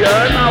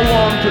Fabian, I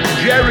want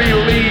Jerry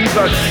Lee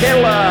the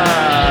Killer.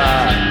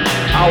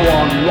 I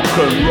want rock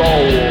and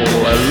roll,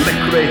 a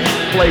licorice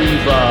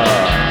flavor.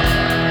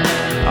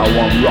 I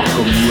want rock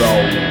and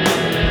roll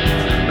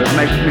that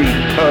makes me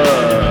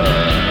purr.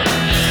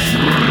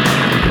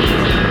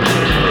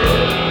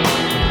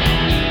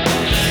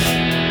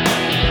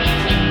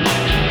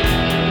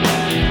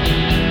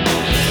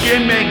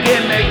 Gimme,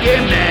 gimme,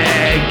 gimme,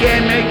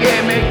 gimme,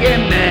 gimme,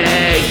 gimme,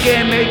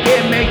 gimme,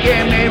 gimme,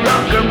 gimme,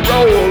 rock and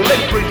roll,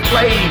 licorice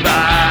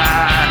flavor.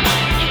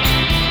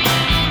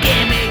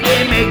 Gimme,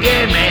 gimme,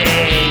 gimme,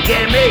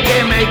 gimme,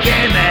 gimme,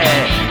 gimme,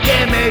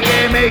 gimme,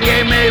 gimme,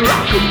 gimme,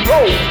 rock and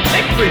roll,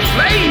 licorice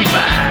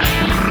flavor.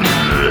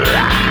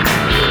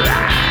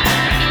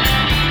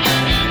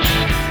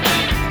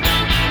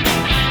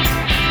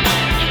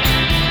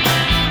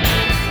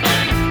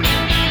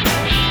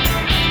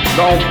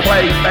 Don't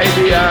play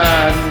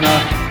Fabian.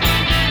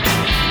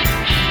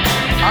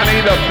 I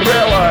need a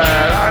thriller.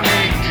 I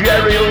need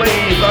Jerry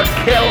Lee the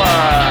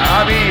Killer.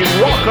 I need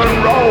rock and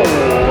roll,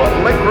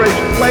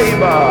 licorice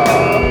flavor.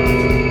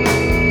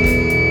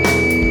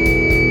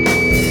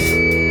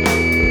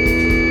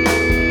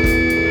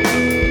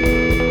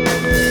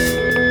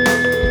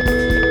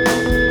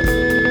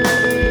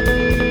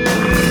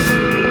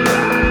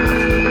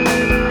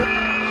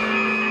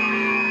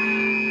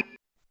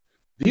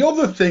 The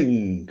other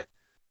thing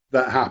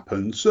that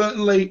happened,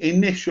 certainly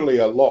initially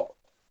a lot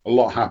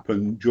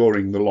happened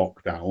during the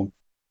lockdown,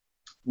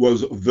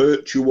 was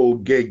virtual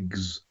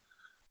gigs.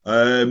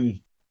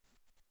 And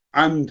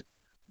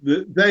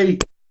they,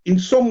 in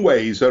some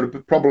ways, are a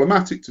bit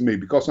problematic to me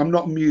because I'm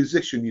not a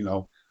musician, you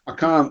know. I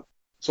can't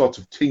sort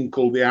of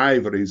tinkle the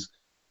ivories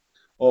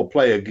or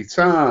play a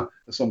guitar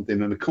or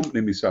something and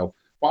accompany myself.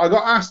 But I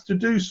got asked to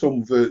do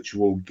some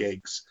virtual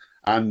gigs,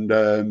 and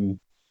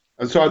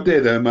so I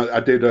did. I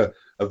did a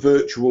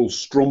virtual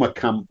Strummer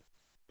Camp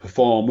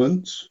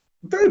performance.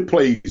 I'm very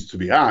pleased to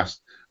be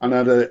asked, and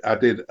I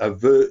did a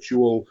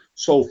virtual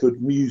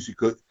Salford Music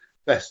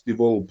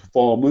Festival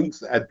performance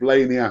that Ed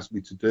Blaney asked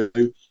me to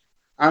do,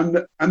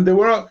 and they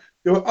were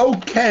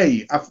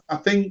okay. I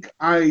think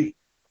I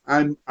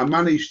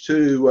managed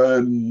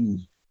to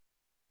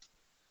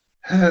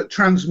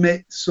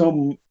transmit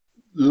some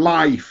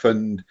life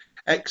and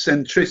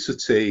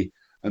eccentricity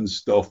and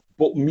stuff,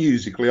 but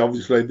musically,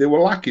 obviously, they were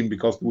lacking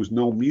because there was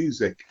no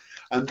music.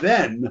 And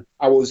then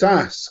I was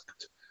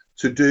asked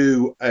to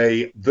do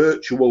a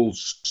virtual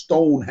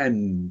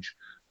Stonehenge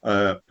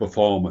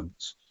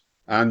performance,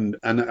 and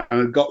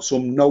I got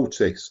some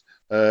notice.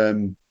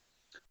 A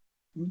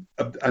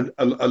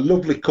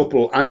lovely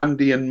couple,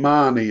 Andy and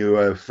Marnie, who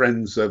are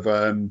friends of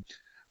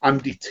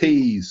Andy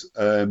T's,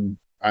 and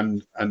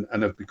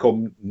have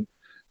become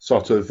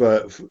sort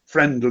of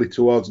friendly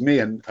towards me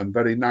and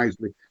very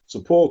nicely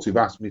supportive,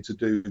 asked me to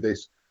do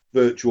this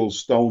virtual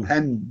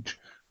Stonehenge.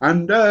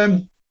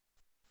 And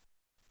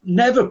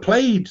never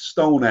played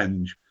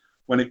Stonehenge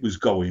when it was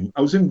going.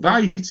 I was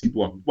invited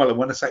one. Well,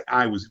 when I say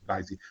I was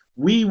invited,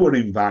 we were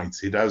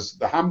invited as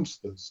the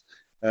Hamsters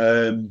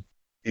in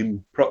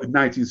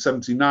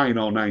 1979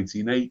 or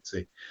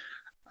 1980.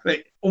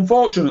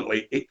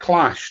 Unfortunately, it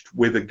clashed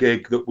with a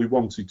gig that we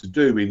wanted to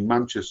do in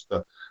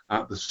Manchester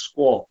at the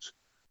Squat,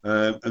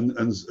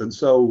 and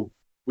so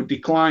we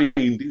declined.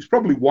 It was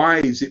probably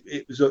wise.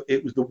 It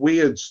was the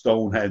weird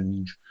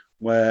Stonehenge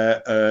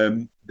where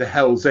the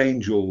Hells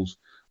Angels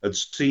had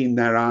seen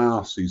their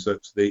arses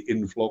at the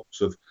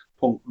influx of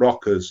punk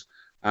rockers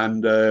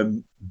and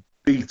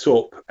beat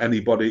up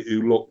anybody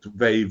who looked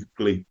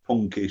vaguely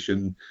punkish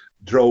and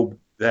drove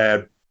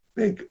their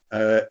big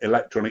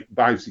electronic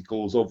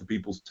bicycles over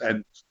people's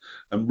tents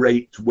and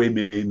raped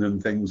women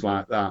and things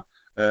like that.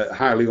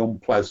 Highly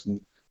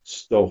unpleasant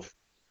stuff.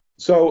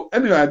 So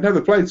anyway, I'd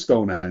never played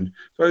Stonehenge,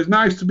 so it was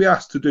nice to be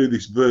asked to do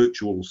this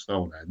virtual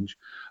Stonehenge.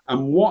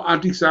 And what I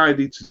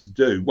decided to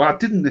do, well, I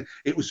didn't,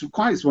 it was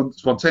quite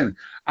spontaneous.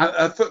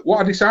 What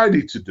I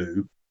decided to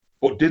do,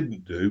 but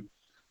didn't do,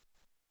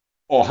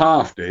 or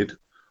half did,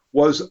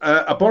 was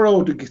I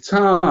borrowed a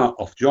guitar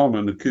off John,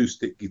 an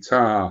acoustic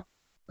guitar,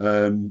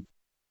 that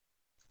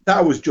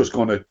I was just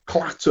going to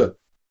clatter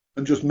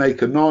and just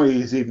make a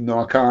noise, even though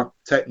I can't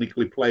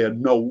technically play a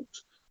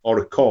note or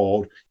a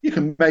chord. You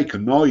can make a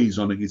noise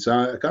on a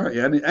guitar, can't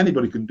you?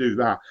 Anybody can do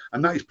that.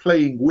 And that is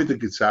playing with a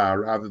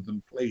guitar rather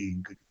than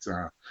playing a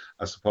guitar,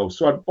 I suppose.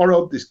 So I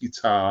borrowed this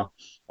guitar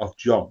off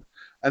John.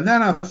 And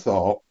then I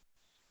thought,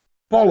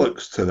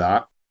 bollocks to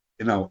that.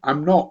 You know,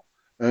 I'm not,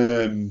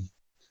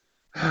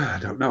 I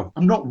don't know,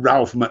 I'm not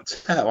Ralph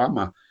McTell, am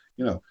I?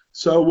 You know,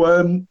 so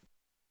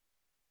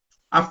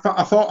I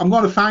thought I'm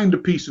going to find a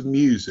piece of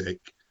music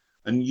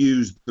and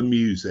use the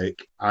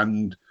music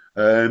and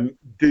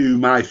do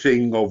my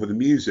thing over the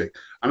music.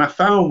 And I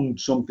found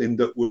something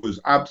that was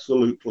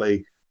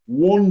absolutely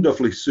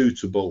wonderfully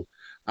suitable,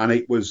 and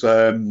it was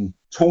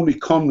Tony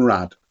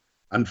Conrad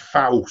and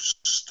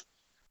Faust.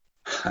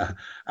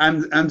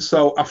 and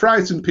so I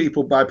frightened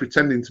people by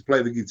pretending to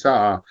play the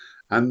guitar,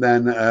 and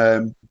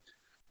then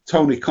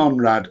Tony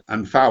Conrad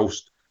and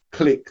Faust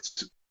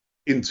clicked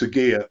into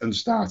gear and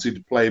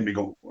started playing me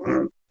going,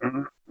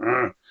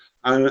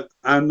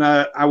 and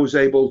I was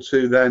able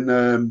to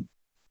then,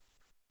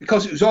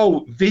 because it was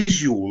all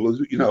visual,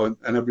 you know,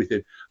 and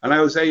everything, and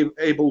I was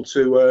able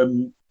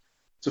to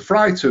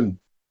frighten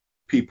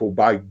people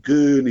by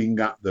gurning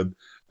at them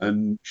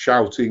and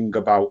shouting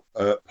about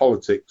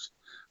politics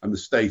and the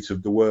state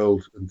of the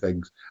world and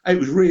things. And it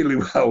was really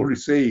well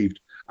received,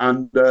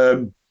 and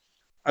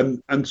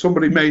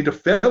somebody made a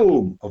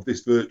film of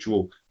this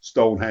virtual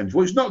Stonehenge.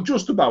 Well, it's not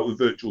just about the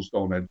virtual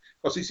Stonehenge,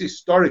 because it's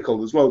historical.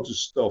 There's loads of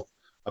stuff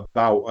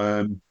about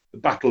the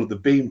Battle of the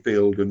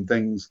Beanfield and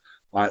things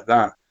like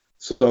that.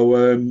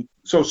 So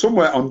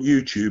somewhere on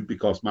YouTube,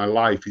 because my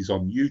life is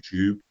on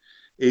YouTube,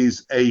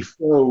 is a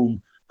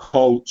film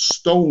called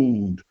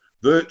Stoned,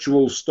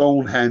 Virtual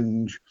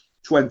Stonehenge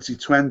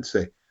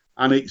 2020.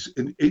 And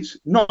it's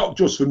not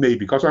just for me,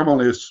 because I'm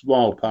only a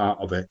small part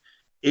of it.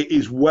 It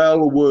is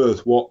well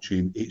worth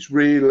watching. It's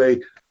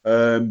really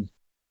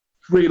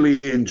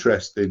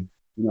interesting.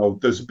 You know,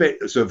 there's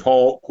bits of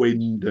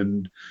Hawkwind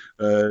and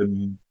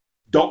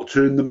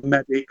Doctor and the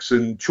Medics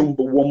and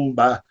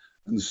Chumbawamba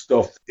and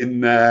stuff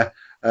in there.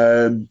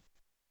 And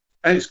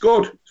it's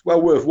good. It's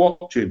well worth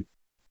watching.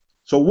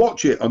 So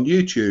watch it on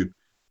YouTube.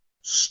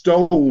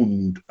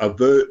 Stoned, a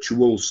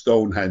virtual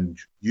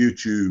Stonehenge,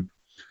 YouTube.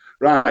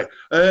 Right.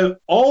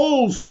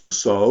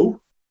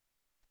 Also,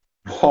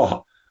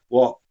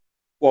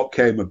 what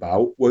came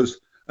about was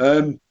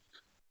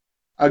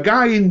a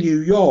guy in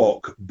New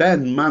York,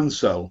 Ben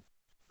Mansell,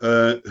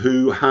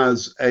 who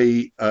has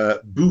a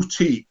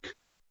boutique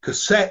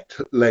cassette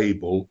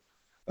label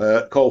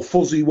called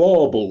Fuzzy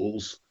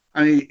Warbles,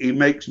 and he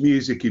makes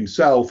music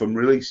himself and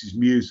releases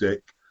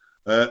music,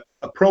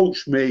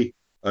 approached me,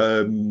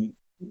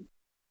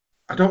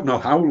 I don't know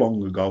how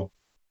long ago,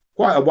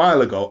 quite a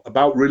while ago,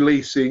 about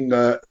releasing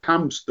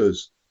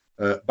Hamster's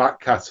back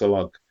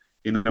catalogue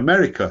in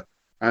America.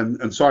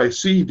 And so I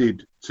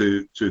acceded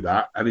to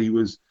that, and he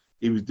was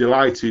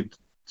delighted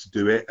to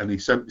do it, and he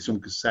sent me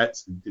some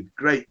cassettes and did a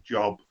great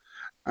job,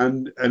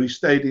 and he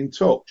stayed in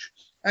touch.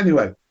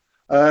 Anyway,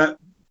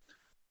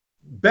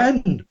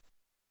 Ben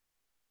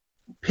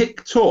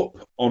picked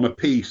up on a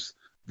piece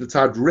that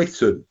I'd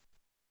written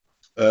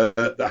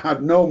that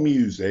had no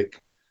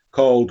music,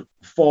 called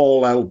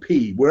Fall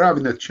LP. We're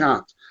having a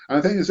chat, and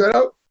I think I said,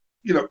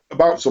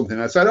 about something.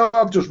 I said,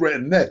 I've just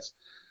written this.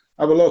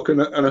 Have a look,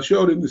 and I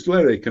showed him this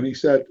lyric, and he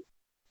said,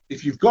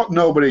 if you've got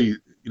nobody,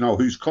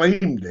 who's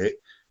claimed it,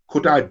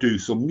 could I do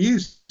some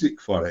music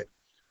for it?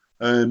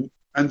 And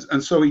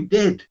so he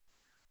did,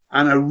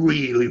 and I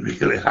really,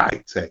 really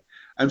liked it.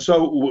 And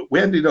so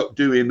we ended up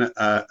doing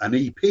an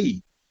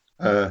EP,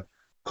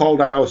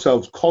 called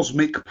ourselves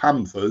Cosmic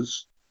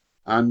Panthers,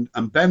 and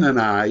Ben and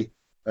I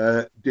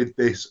did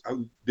this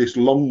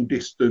long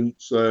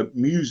distance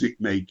music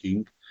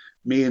making,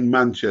 me in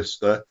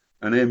Manchester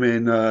and him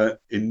in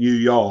New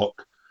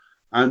York,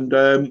 and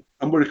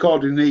we're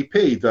recording an EP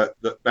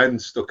that Ben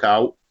stuck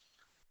out,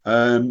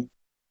 and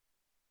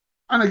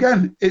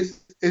again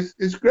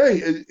it's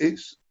great.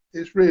 It's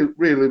really,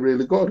 really,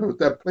 really good. I was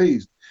dead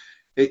pleased.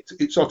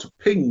 It sort of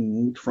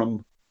pinged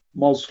from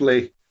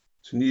Mosley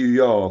to New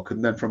York,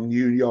 and then from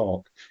New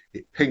York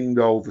it pinged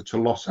over to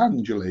Los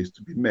Angeles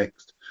to be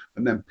mixed,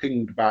 and then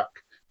pinged back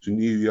to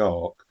New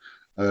York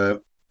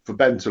for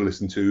Ben to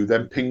listen to,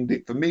 then pinged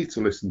it for me to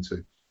listen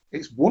to.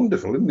 It's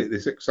wonderful, isn't it?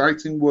 This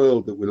exciting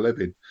world that we live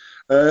in.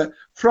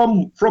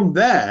 From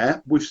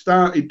there, we've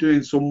started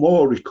doing some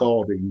more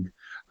recording,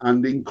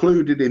 and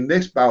included in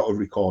this bout of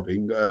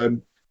recording,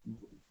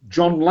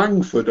 John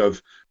Langford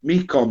of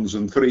Mekons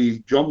and Three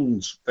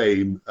Johns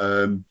fame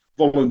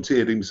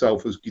volunteered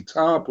himself as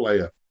guitar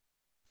player.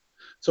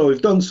 So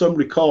we've done some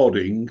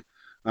recording,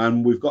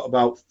 and we've got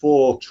about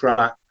 4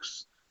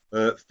 tracks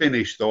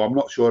finished, though I'm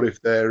not sure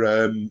if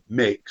they're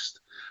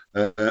mixed.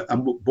 But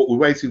we're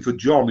waiting for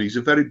John. He's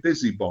a very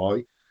busy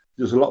boy.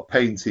 Does a lot of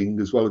painting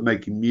as well as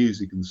making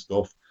music and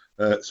stuff.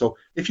 So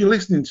if you're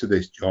listening to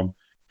this, John,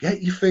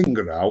 get your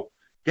finger out,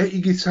 get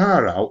your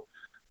guitar out,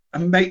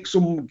 and make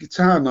some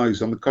guitar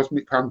noise on the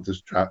Cosmic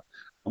Panthers track,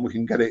 and we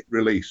can get it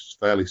released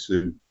fairly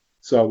soon.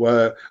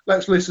 So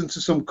let's listen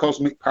to some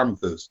Cosmic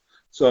Panthers.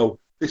 So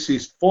this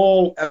is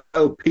Fall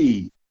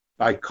LP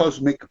by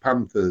Cosmic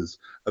Panthers,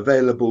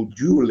 available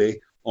duly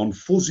on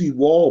Fuzzy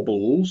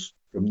Warbles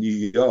from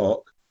New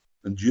York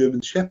and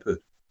German Shepherd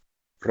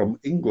from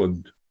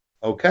England.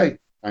 Okay,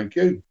 thank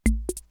you.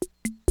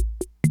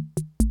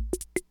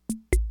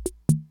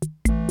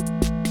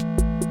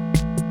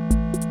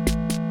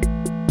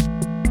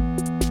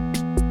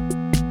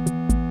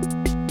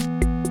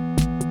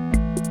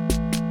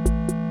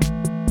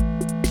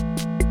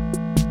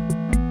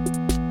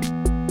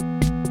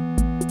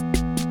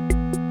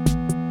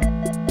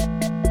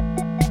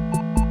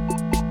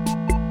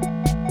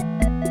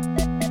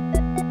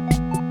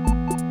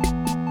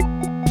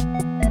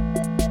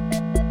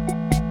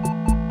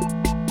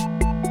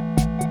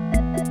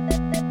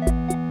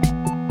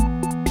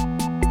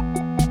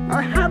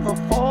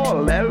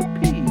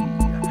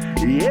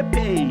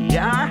 Yippee,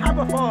 I have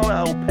a fall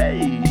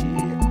LP.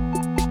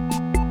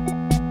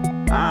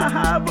 I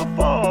have a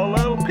fall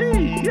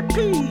LP.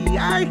 Yippee,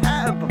 I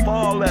have a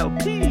fall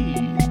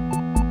LP.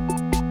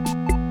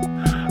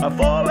 A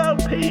fall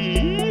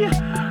LP.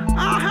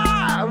 I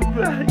have.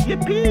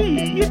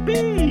 Yippee,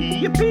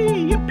 yippee,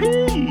 yippee,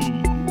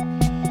 yippee.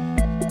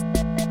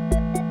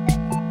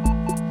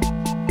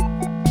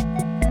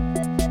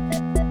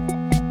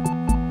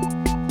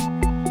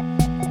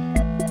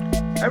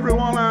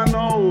 Everyone I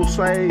know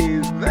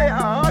says they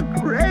are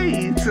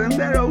great and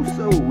they're oh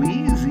so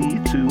easy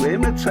to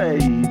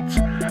imitate.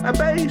 A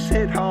bass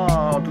hit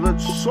hard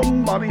that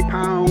somebody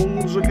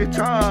pounds, a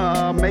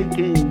guitar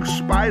making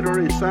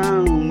spidery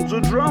sounds, a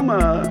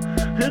drummer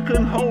who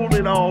can hold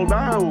it all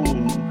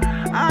down.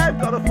 I've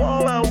got a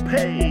fall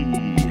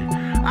LP.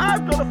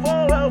 I've got a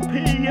fall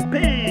LP,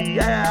 yippee.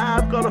 Yeah,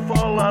 I've got a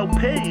fall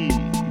LP.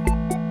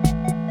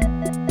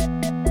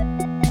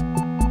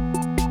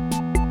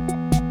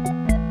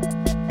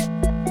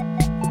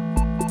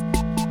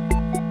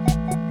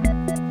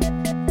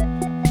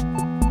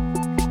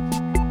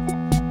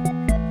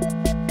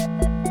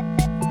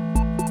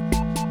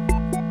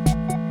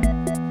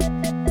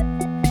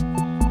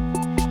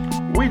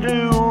 We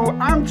do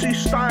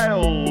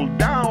anti-style,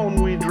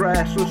 down we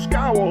dress, a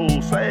scowl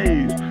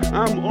says,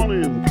 I'm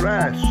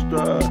unimpressed.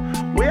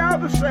 We are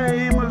the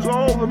same as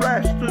all the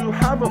rest who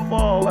have a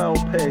fall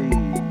LP.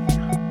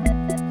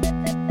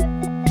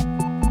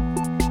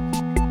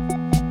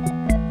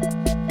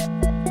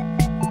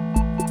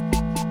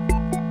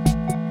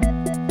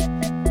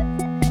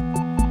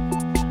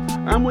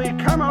 And we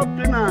cannot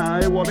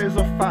deny what is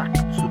a fact.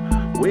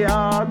 We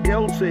are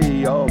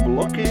guilty of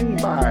looking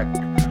back.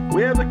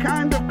 We're the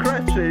kind of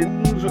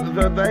cretins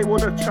that they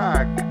would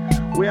attack.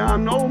 We are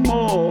no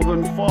more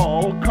than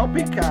fall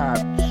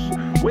copycats.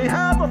 We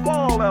have a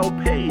fall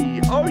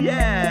LP, oh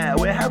yeah,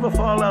 we have a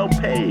fall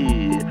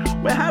LP.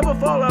 We have a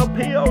fall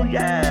LP, oh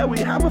yeah, we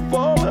have a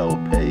fall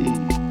LP.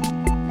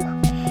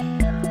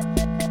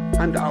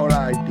 And our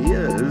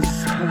ideas,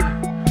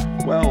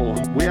 well,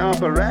 we are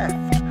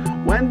bereft.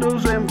 When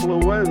does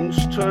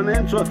influence turn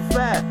into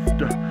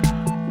theft?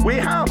 We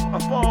have a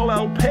fall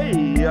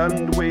LP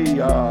and we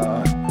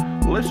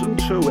listen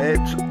to it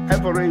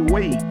every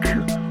week.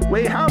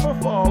 We have a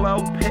fall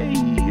LP.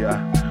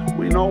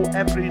 We know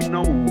every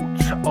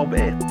note of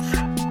it.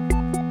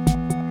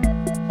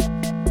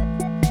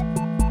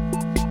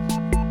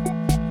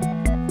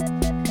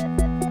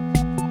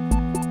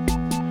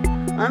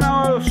 And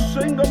our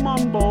singer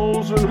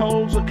mumbles and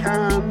holds a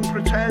can,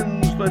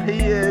 pretends that he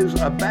is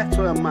a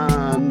better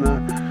man.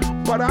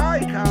 But I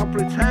can't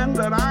pretend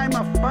that I'm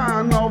a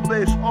fan of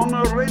this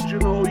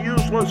unoriginal,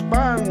 useless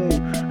band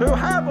who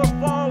have a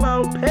fall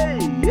LP.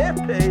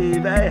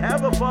 Yippee, they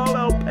have a fall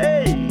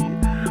LP.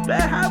 They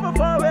have a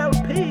fall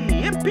LP.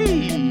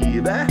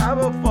 Yippee, they have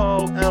a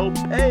fall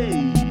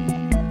LP.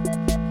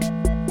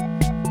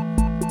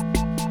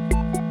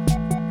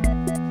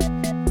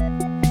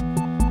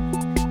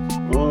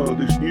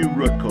 This new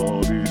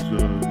record is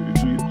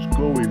it's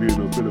going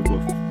in a bit of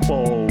a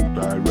fall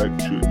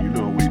direction. You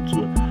know, it's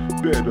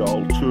a bit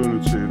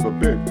alternative, a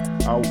bit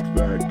out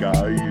there,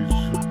 guys.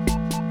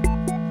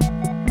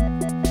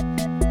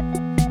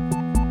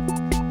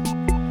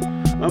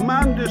 A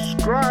man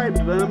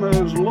described them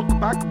as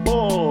look-back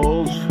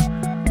bores.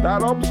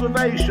 That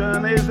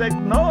observation is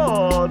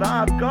ignored.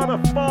 I've got a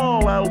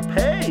fall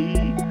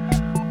LP.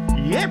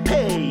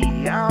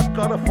 Yippee, I've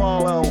got a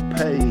fall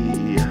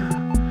LP.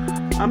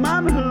 A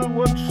man who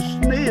would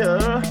sneer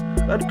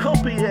at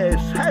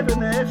copyists,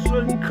 hedonists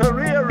and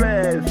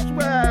careerists.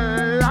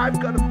 Well,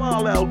 I've got a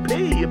fall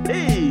LP,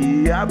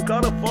 yippee, I've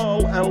got a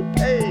fall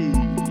LP.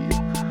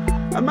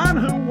 A man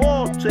who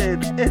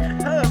wanted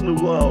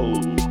eternal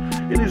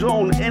in his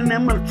own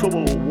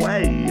inimitable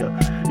way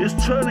is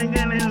turning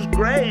in his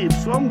grave,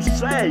 some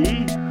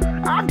say.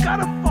 I've got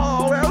a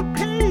fall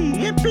LP,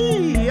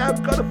 yippee,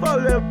 I've got a fall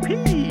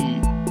LP.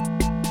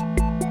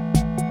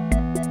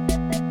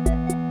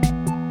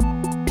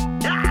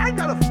 I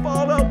got a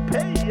fall LP,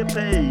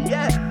 yippee,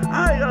 yeah,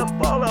 I got a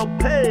fall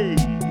LP.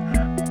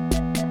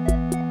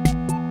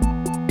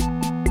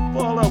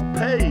 Fall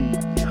LP.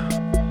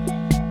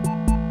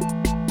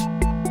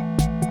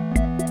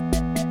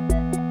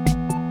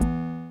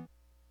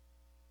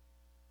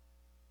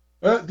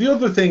 The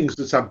other things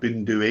that I've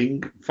been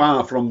doing,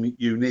 far from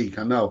unique,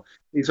 I know,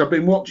 is I've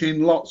been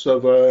watching lots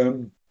of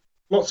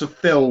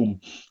film.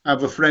 I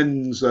have a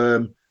friend's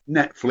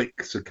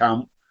Netflix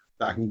account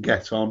that I can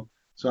get on,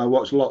 so I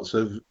watch lots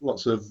of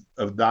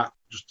that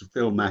just to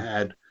fill my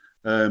head,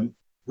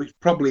 which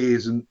probably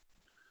isn't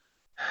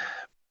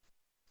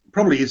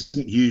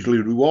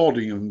usually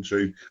rewarding and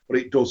true, but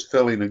it does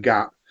fill in a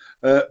gap.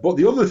 But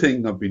the other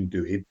thing I've been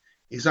doing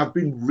is I've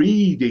been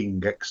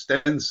reading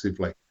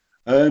extensively.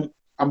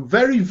 I'm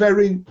very,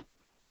 very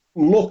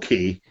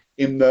lucky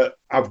in that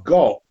I've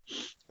got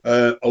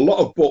a lot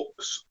of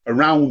books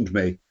around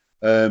me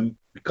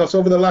because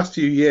over the last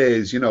few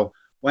years, you know,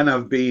 when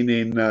I've been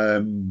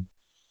in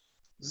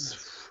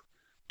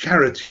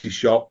charity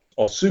shop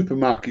or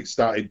supermarket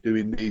started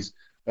doing these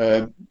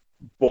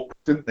books,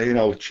 didn't they? You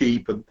know,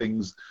 cheap and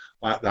things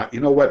like that. You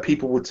know, where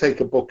people would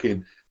take a book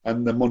in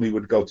and the money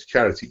would go to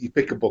charity. You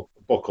pick a book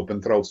up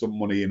and throw some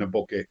money in a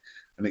bucket,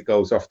 and it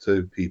goes off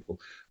to people.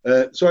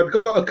 So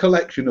I've got a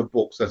collection of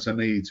books that I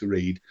need to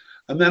read,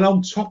 and then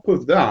on top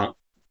of that,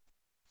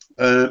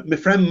 my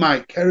friend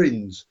Mike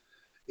Kerrins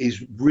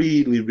is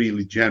really,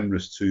 really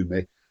generous to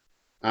me,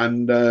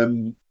 and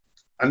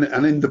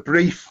in the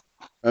brief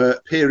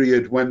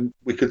period when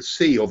we could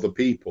see other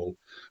people,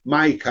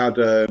 Mike had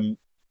a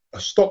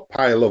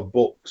stockpile of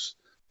books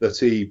that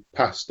he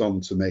passed on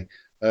to me.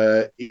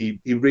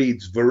 He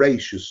reads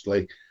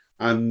voraciously,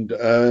 and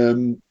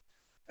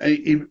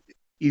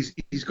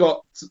he's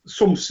got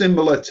some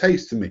similar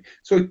taste to me.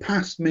 So he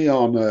passed me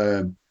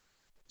on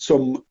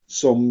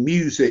some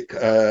music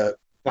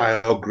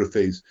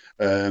biographies,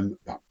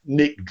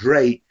 Nick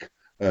Drake,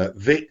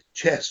 Vic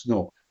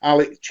Chestnut,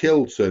 Alec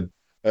Chilton,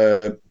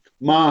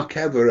 Mark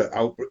Everett,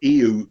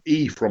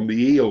 E from the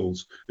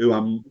Eels, who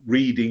I'm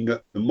reading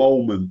at the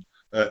moment.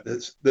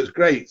 That's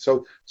great.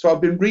 So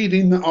I've been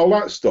reading all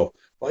that stuff.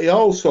 But he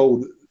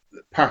also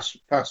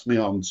passed me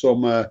on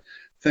some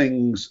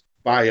things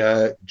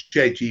by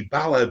J.G.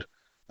 Ballard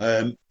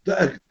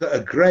that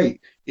are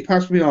great. He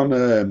passed me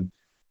on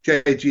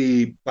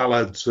J.G.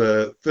 Ballard's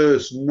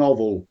first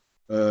novel,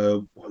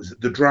 what was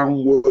it, The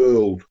Drowned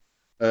World,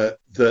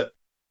 that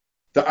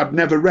I'd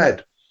never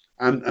read,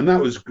 and that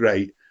was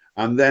great.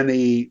 And then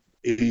he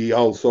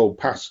also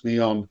passed me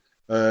on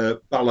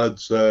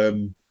Ballard's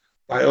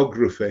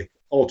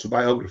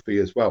autobiography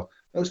as well.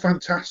 That was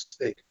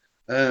fantastic.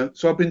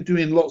 So I've been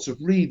doing lots of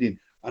reading,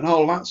 and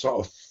all that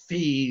sort of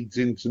feeds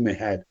into my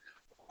head.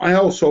 I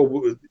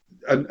also,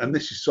 and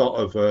this is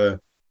sort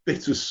of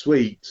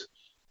bittersweet.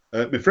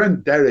 My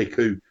friend Derek,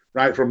 who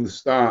right from the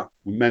start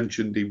we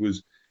mentioned he'd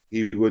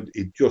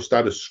just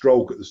had a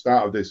stroke at the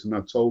start of this, and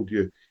I told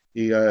you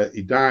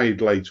he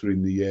died later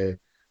in the year.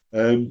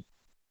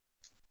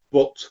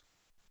 But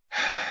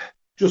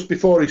just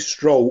before his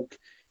stroke,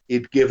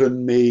 he'd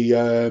given me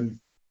a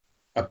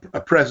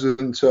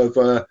present of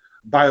a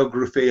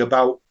biography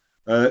about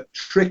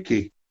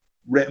Tricky,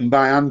 written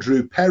by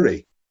Andrew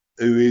Perry,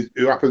 who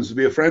happens to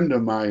be a friend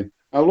of mine.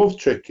 I love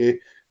Tricky,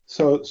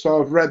 so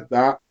I've read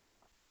that,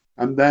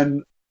 and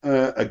then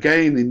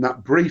again in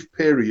that brief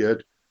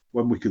period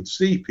when we could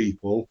see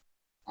people,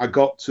 I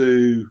got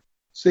to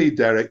see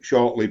Derek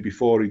shortly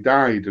before he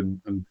died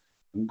and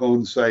go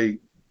and say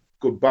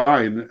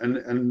goodbye,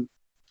 and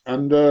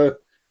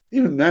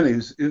even then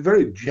he's a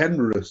very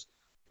generous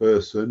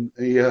person.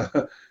 He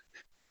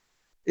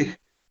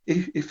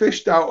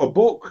fished out a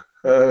book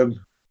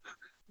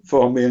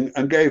for me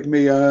and gave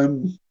me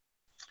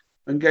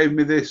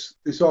this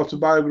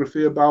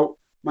autobiography about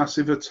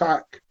Massive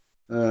Attack,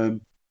 and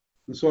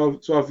so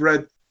I've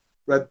read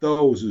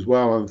those as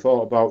well, and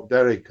thought about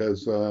Derek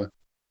as I've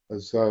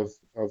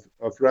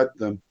read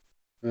them.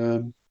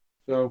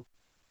 So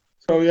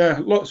yeah,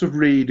 lots of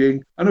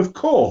reading, and of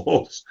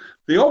course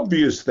the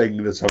obvious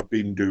thing that I've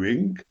been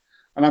doing,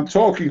 and I'm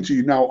talking to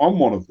you now on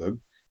one of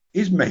them,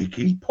 is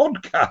making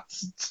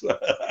podcasts.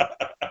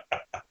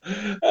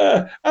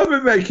 I've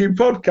been making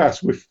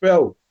podcasts with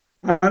Phil,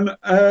 and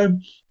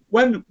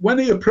when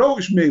he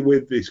approached me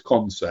with this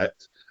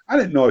concept, I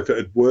didn't know if it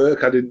would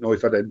work. I didn't know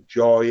if I'd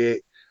enjoy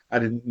it. I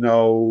didn't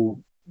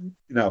know,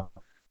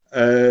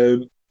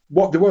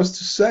 what there was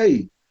to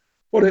say.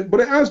 But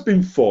it has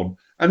been fun,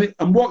 and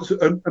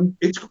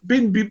it's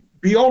been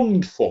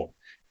beyond fun.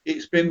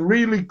 It's been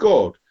really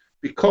good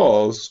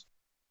because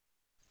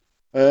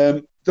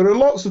there are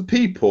lots of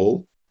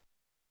people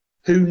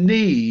who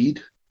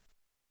need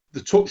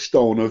the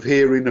touchstone of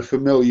hearing a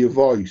familiar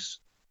voice,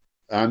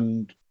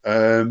 and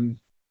I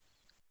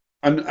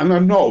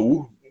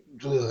know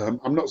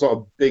I'm not sort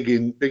of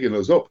bigging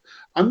us up.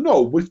 I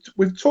know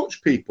we've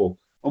touched people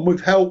and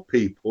we've helped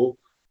people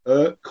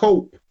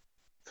cope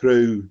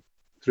through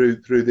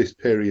this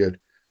period,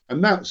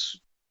 and that's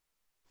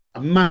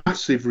a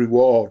massive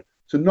reward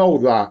to know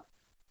that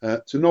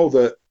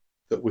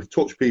we've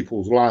touched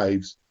people's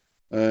lives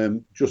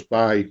just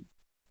by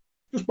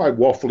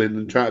waffling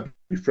and trying to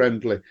be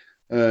friendly.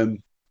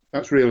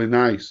 That's really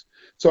nice.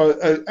 So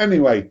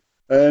anyway,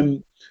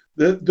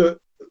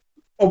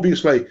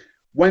 obviously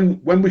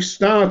when we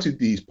started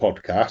these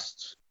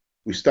podcasts,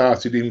 we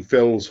started in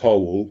Phil's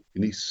hole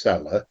in his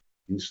cellar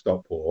in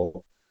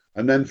Stockport,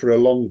 and then for a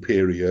long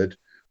period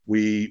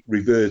we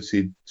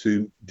reverted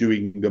to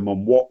doing them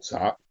on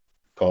WhatsApp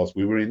because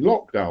we were in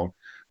lockdown.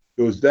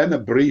 There was then a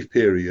brief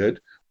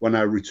period when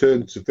I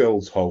returned to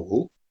Phil's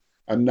hole,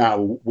 and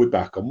now we're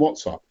back on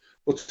WhatsApp.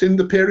 But in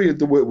the period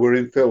that we're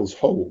in Phil's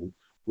hole,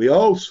 we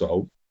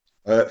also,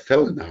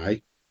 Phil and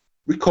I,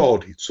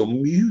 recorded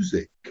some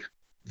music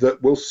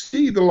that will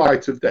see the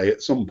light of day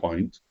at some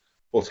point,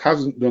 but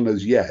hasn't done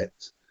as yet.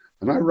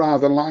 And I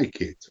rather like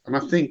it, and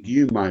I think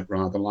you might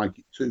rather like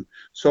it too.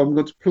 So I'm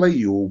going to play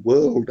you a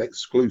world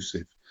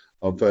exclusive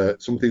of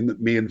something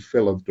that me and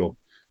Phil have done.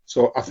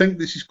 So I think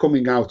this is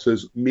coming out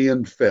as me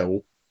and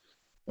Phil,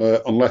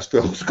 unless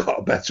Phil's got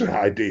a better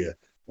idea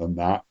than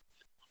that.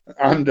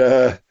 And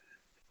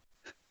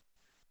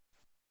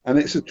and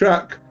it's a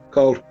track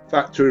called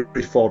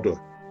Factory Fodder.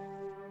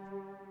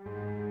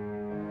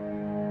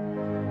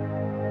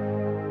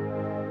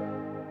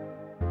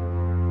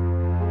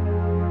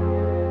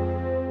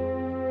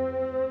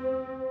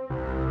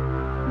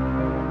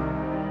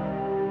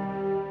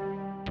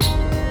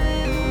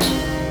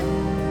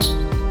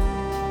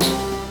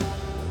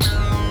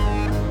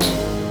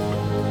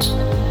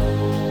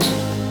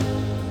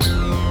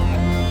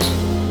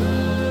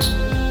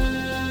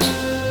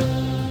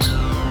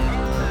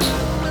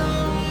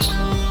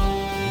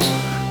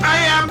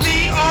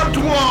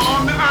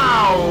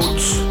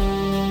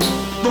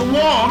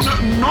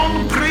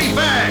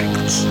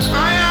 Non-prefect.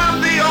 I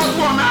am the odd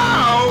one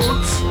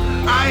out.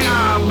 I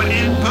am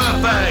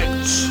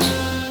imperfect.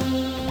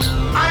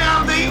 I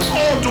am the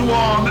odd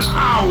one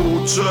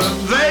out.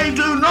 They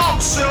do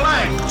not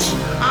select.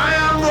 I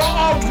am the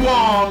odd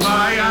one.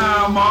 I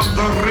am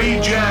the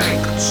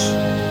reject.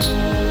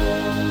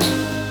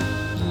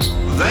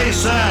 They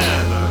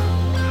said,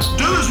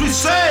 do as we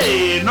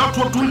say, not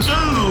what we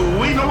do.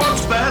 We know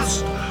what's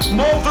best.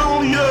 More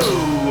fool you.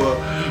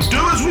 Do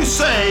as we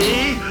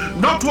say,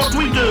 not what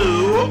we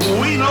do.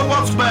 We know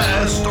what's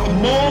best.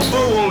 More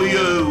fool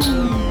you.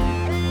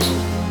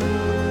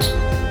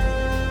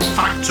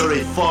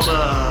 Factory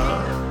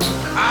fodder,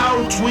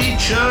 out we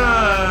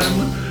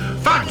churn.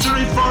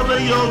 Factory fodder,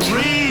 your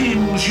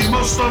dreams you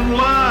must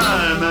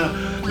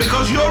unlearn,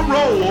 because your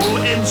role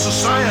in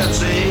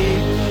society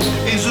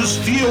is as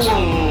fuel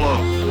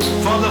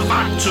for the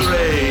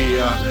factory,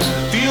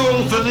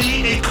 fuel for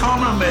the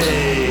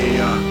economy.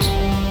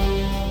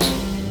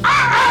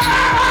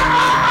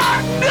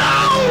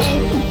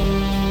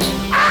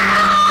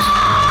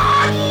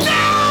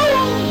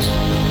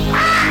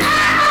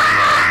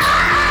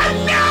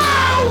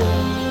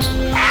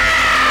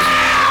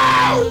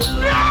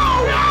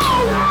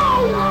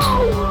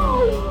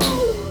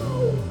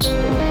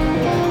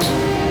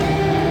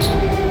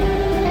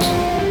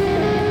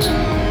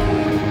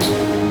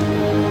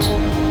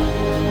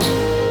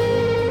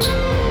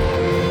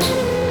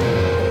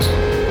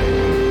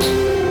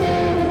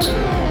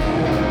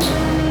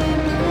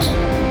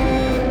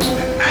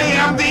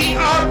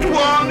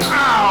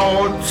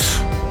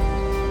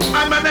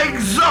 I'm an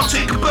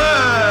exotic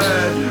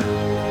bird.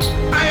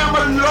 I am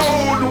a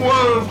lone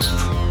wolf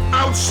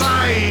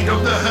outside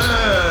of the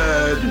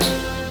herd.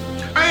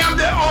 I am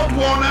the odd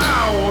one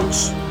out,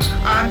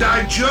 and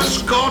I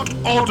just got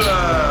odder.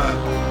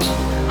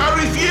 I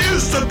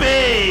refuse to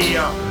be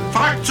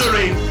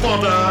factory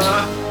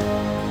fodder.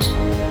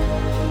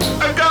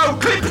 I go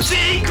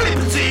clippity,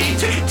 clippity,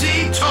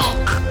 tickety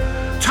tock.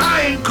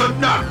 Time could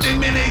not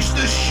diminish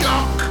the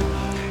shock.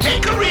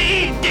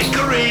 Hickory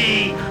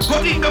dickory,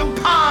 pudding and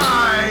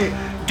pie,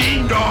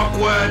 ding dong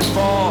word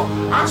for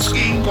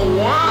asking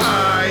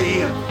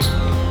why.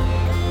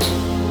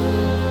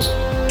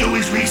 Do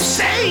as we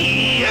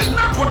say,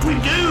 not what we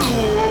do.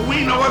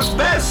 We know what's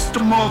best,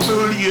 more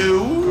fool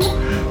you.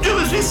 Do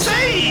as we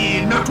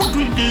say, not what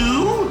we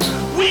do.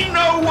 We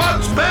know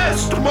what's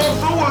best, more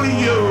fool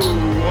you.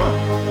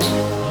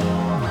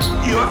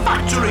 You're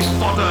factory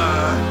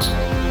fodder.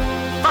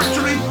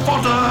 Factory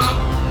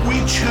fodder. We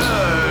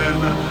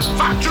churn.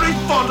 Factory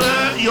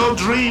fodder, your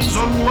dreams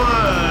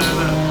unlearn.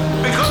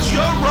 Because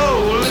your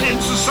role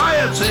in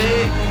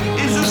society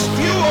is as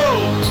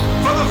fuel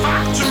for the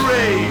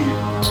factory.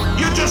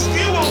 You're just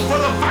fuel for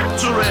the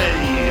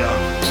factory.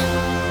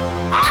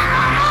 Ah,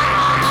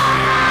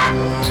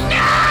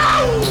 no!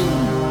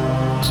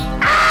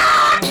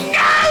 Ah,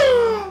 no!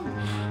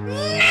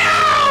 No!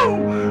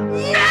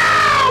 No!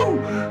 No!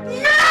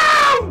 No!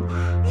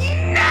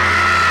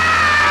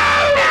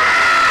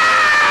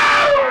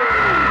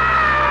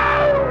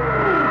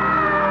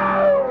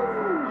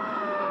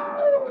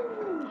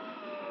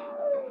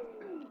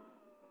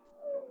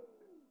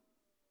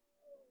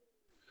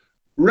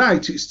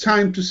 Right, it's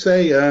time to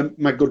say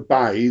my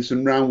goodbyes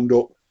and round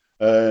up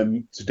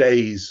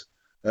today's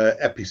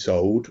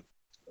episode,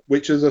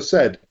 which, as I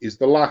said, is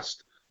the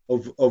last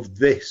of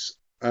this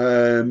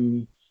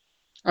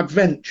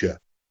adventure.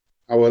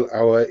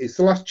 It's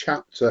the last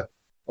chapter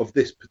of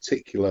this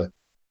particular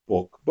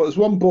book. But as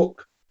one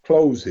book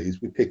closes,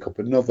 we pick up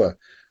another.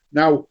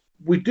 Now,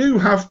 we do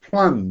have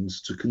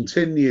plans to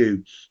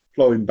continue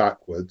flowing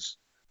backwards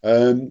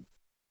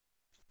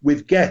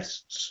with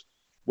guests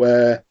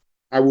where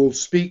I will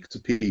speak to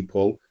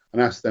people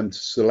and ask them to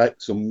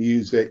select some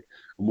music,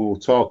 and we will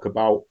talk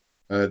about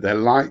their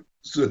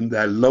likes and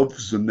their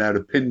loves and their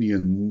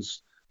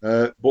opinions.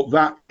 But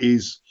that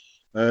is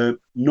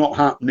not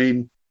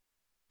happening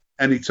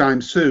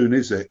anytime soon,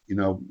 is it? You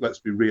know, let's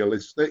be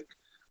realistic.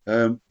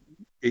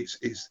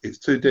 It's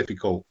too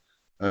difficult.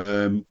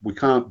 We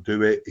can't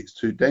do it. It's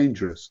too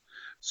dangerous.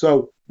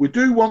 So we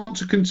do want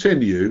to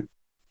continue,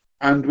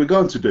 and we're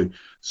going to do.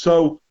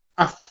 So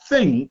I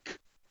think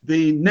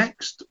the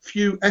next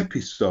few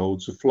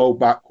episodes of Flow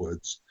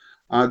Backwards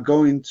are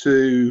going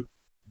to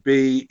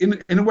be,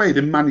 in a way,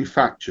 they're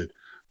manufactured.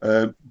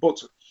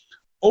 But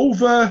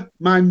over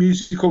my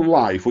musical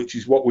life, which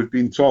is what we've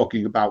been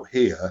talking about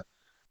here,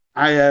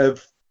 I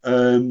have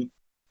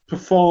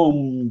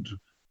performed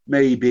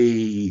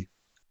maybe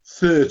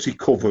 30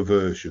 cover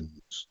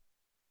versions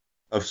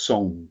of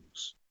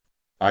songs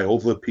by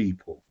other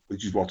people,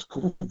 which is what a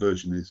cover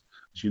version is,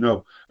 as you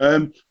know.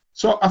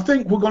 So I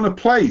think we're going to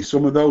play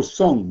some of those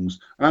songs,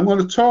 and I'm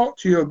going to talk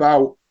to you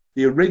about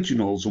the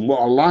originals and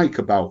what I like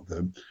about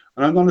them.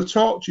 And I'm going to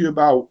talk to you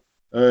about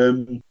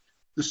the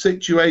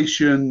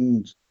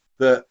situations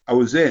that I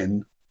was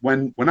in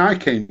when I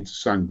came to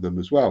sing them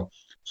as well.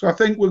 So I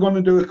think we're going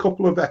to do a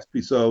couple of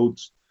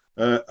episodes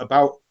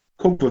about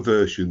cover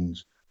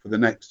versions for the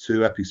next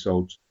 2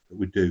 episodes that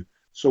we do.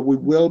 So we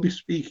will be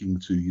speaking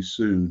to you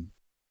soon.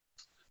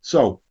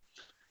 So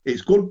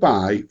it's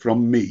goodbye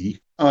from me.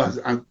 Oh,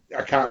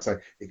 I can't say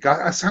it.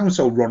 I sound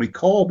so Ronnie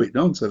Corbett,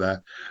 don't I?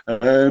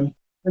 There.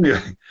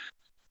 Anyway,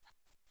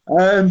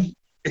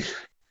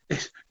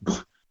 it's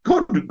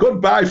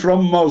goodbye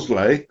from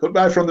Mosley.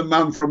 Goodbye from the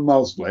man from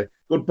Mosley.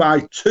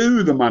 Goodbye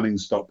to the man in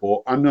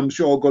Stockport, and I'm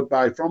sure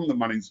goodbye from the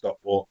man in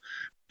Stockport.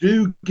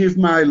 Do give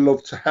my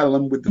love to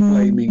Helen with the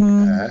flaming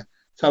hair.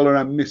 Tell her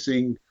I'm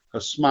missing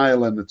her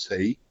smile and a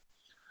tea.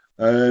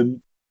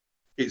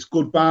 It's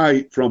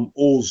goodbye from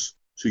us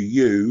to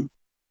you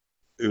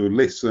who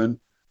listen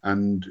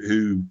and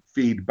who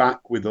feed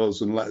back with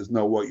us and let us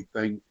know what you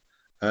think.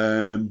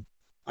 And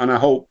I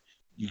hope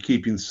you're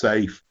keeping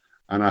safe,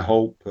 and I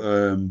hope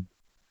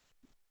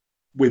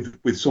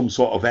with some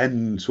sort of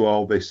end to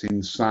all this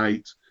in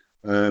sight,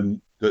 that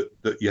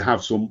you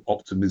have some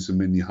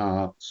optimism in your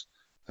hearts.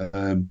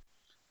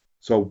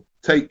 So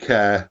take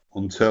care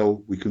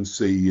until we can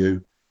see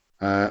you.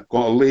 Got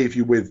to leave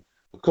you with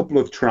a couple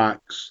of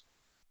tracks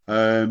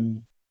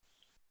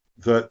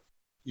that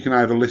you can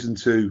either listen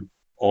to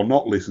or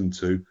not listen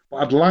to, but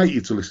I'd like you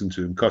to listen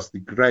to them because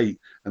they're great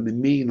and they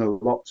mean a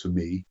lot to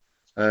me.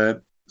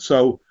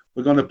 So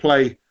we're going to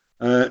play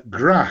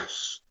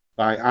Grass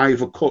by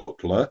Ivor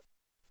Cutler,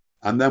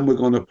 and then we're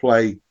going to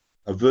play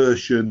a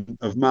version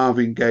of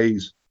Marvin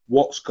Gaye's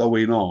What's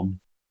Going On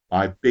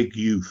by Big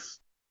Youth.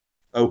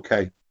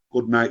 Okay,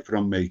 good night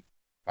from me.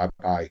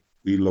 Bye-bye.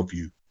 We love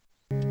you.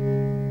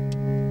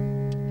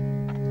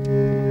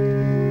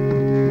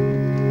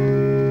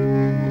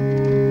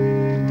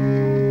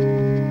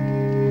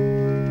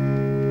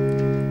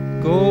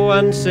 Go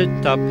and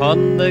sit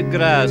upon the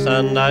grass,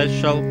 and I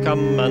shall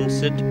come and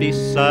sit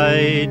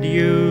beside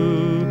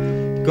you.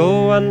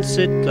 Go and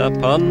sit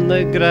upon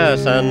the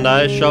grass, and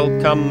I shall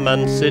come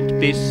and sit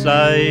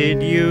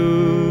beside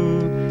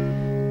you.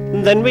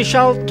 Then we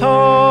shall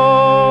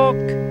talk.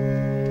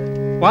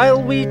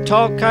 While we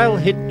talk, I'll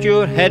hit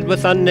your head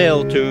with a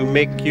nail to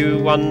make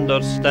you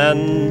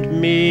understand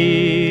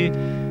me.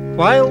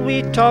 While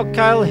we talk,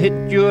 I'll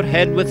hit your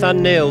head with a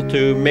nail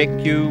to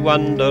make you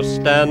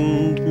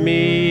understand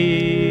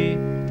me.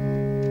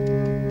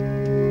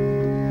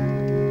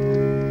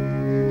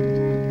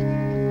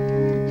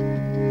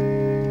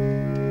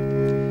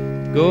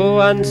 Go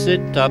and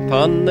sit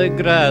upon the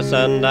grass,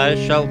 and I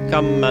shall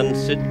come and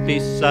sit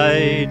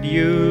beside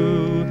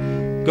you.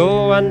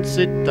 Go and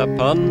sit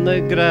upon the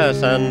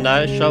grass, and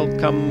I shall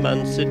come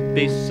and sit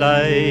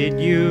beside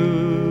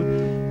you.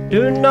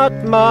 Do not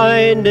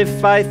mind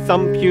if I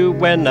thump you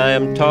when I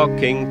am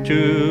talking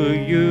to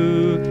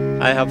you.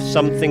 I have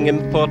something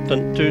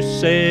important to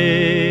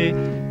say.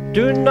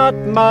 Do not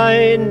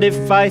mind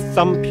if I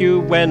thump you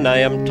when I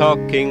am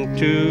talking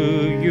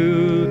to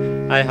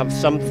you. I have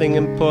something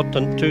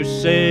important to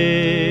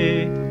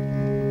say.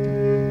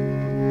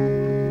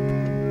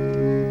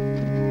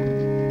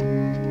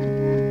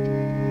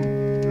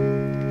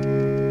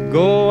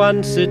 Go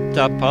and sit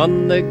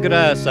upon the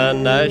grass,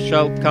 and I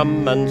shall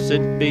come and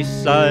sit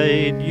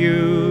beside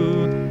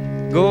you.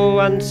 Go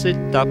and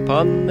sit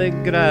upon the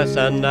grass,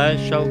 and I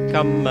shall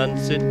come and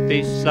sit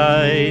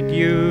beside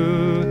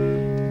you.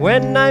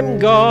 When I'm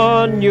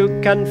gone, you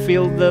can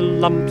feel the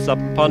lumps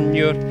upon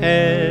your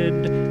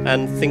head,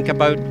 and think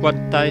about what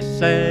I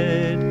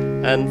said,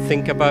 and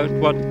think about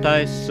what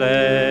I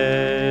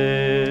said.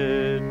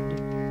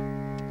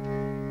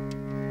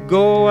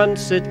 Go and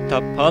sit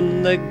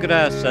upon the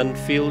grass and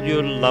feel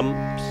your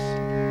lumps.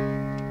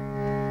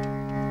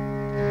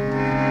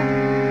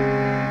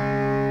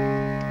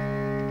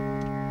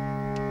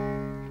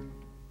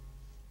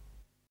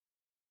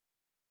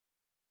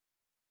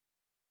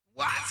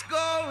 What's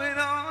going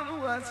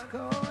on? What's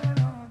going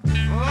on?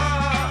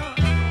 Oh,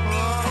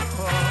 oh,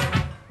 oh.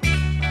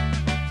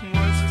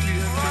 Must be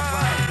a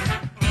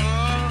divine.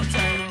 Oh,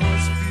 time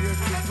must be a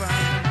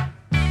divine.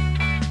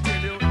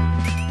 Tell you,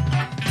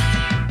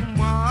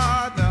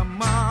 mother,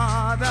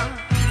 mother,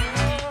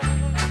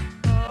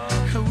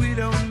 we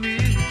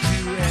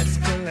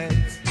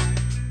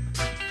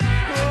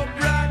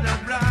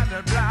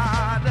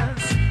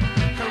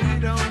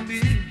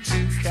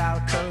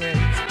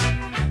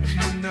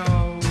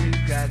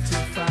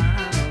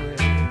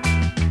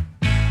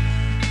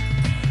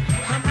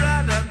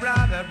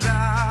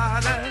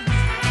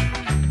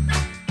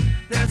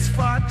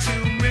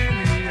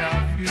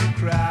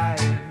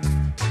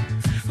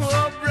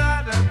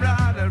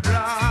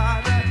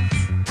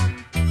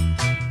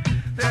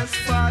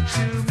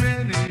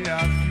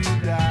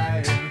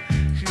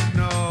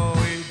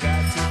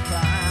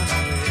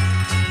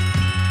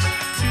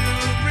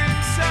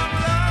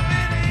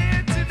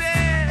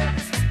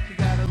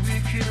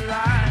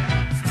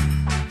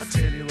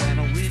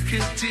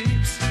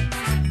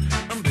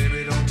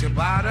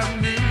bother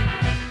me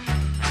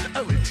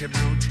with your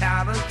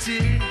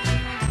brutality.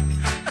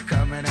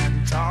 Come in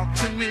and talk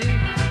to me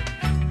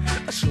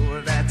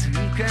so that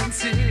you can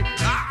see.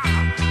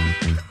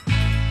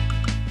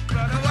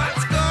 Brother,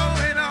 what's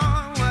going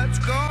on? What's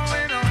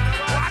going on?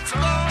 What's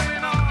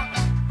going on?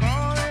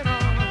 Going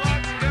on?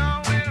 What's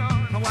going on?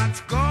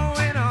 What's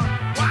going on?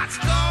 What's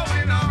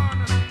going on?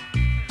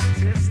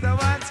 Sister,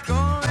 what's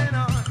going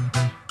on?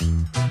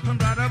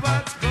 Brother,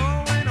 what's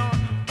going on?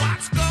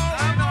 What's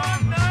going on?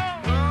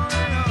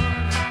 Going on?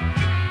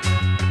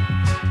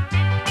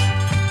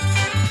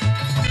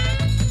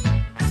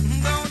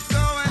 Don't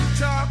go and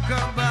talk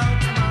about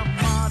my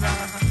mother.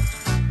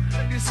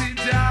 You see,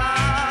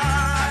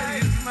 Jah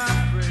is my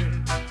friend.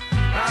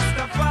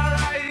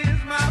 Rastafari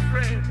is my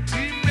friend.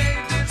 He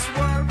made this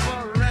world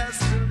for us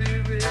to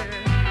live in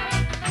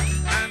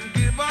and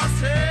give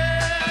us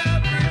everything.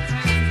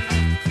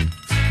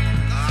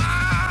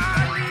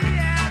 All he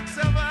asks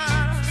of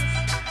us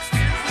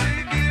is we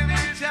give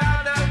each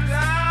other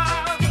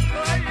love.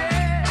 Oh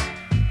yeah,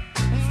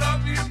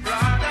 love your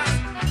brothers.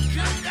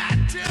 You got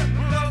to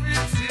love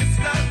your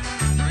sisters.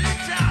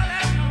 Reach out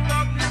and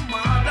love your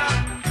mother.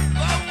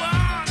 Go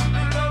on,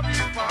 love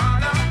your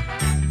father.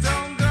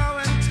 Don't go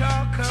and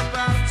talk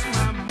about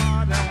my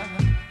mother.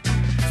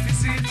 You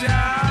see,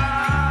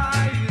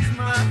 Jah is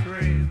my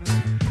friend.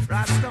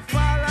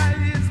 Rastafari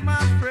is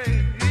my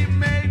friend. He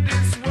made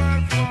this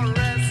world for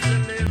us to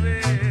live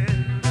in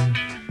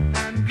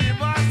and give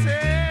us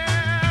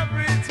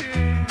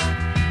everything.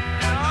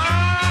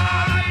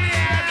 All he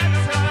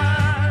asks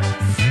us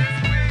is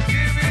we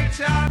give each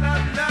other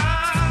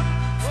love.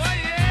 Oh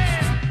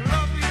yeah,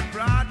 love your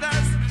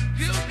brothers.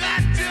 You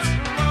got to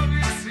love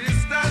your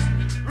sisters.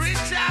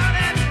 Reach out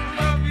and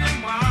love your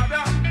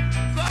mother.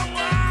 Go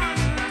on,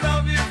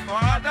 love your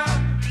father.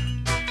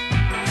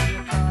 They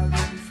call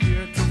them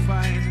fear to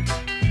find.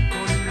 Go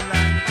in the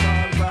land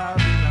called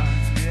Babylon.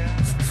 Yeah.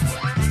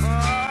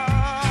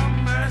 Oh,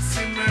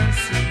 mercy,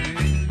 mercy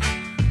me.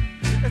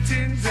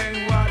 Things ain't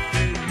what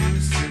they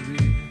used to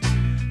be.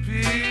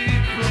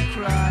 People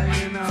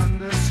crying on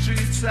the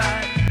street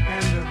side,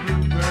 and the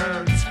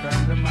bluebirds from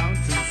the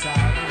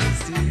mountainside will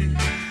see.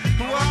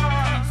 Whoa,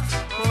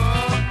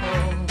 whoa,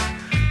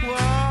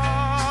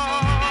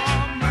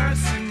 whoa,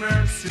 mercy,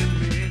 mercy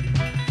me.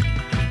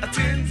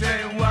 Things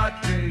ain't what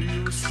they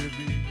used to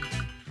be.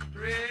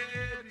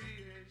 Radiation.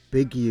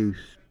 Big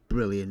Use,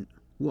 brilliant.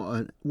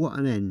 What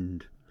an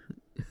end.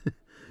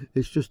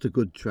 It's just a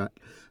good track.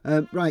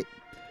 Right,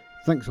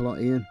 thanks a lot,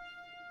 Ian.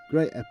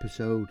 Great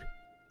episode.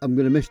 I'm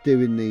going to miss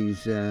doing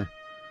these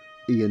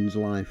Ian's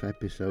Life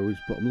episodes,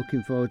 but I'm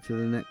looking forward to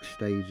the next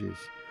stages.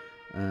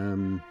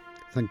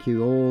 Thank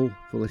you all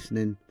for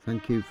listening.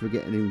 Thank you for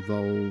getting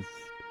involved.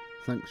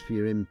 Thanks for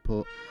your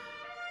input.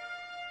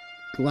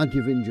 Glad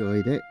you've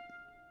enjoyed it,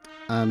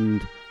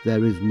 and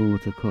there is more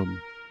to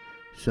come.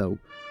 So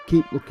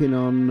keep looking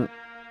on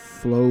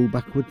Flow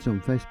Backwards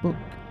on Facebook.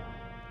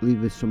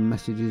 Leave us some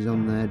messages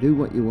on there. Do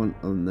what you want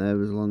on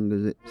there, as long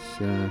as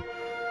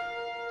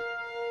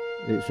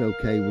it's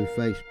okay with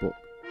Facebook.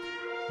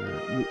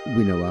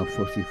 We know how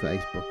fussy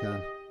Facebook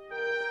are.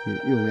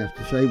 You only have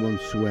to say one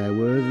swear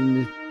word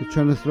and they're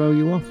trying to throw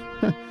you off.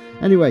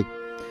 Anyway,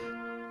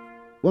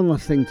 one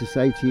last thing to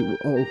say to you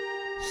all: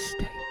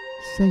 stay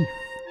safe.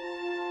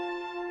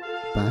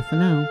 Bye for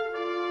now.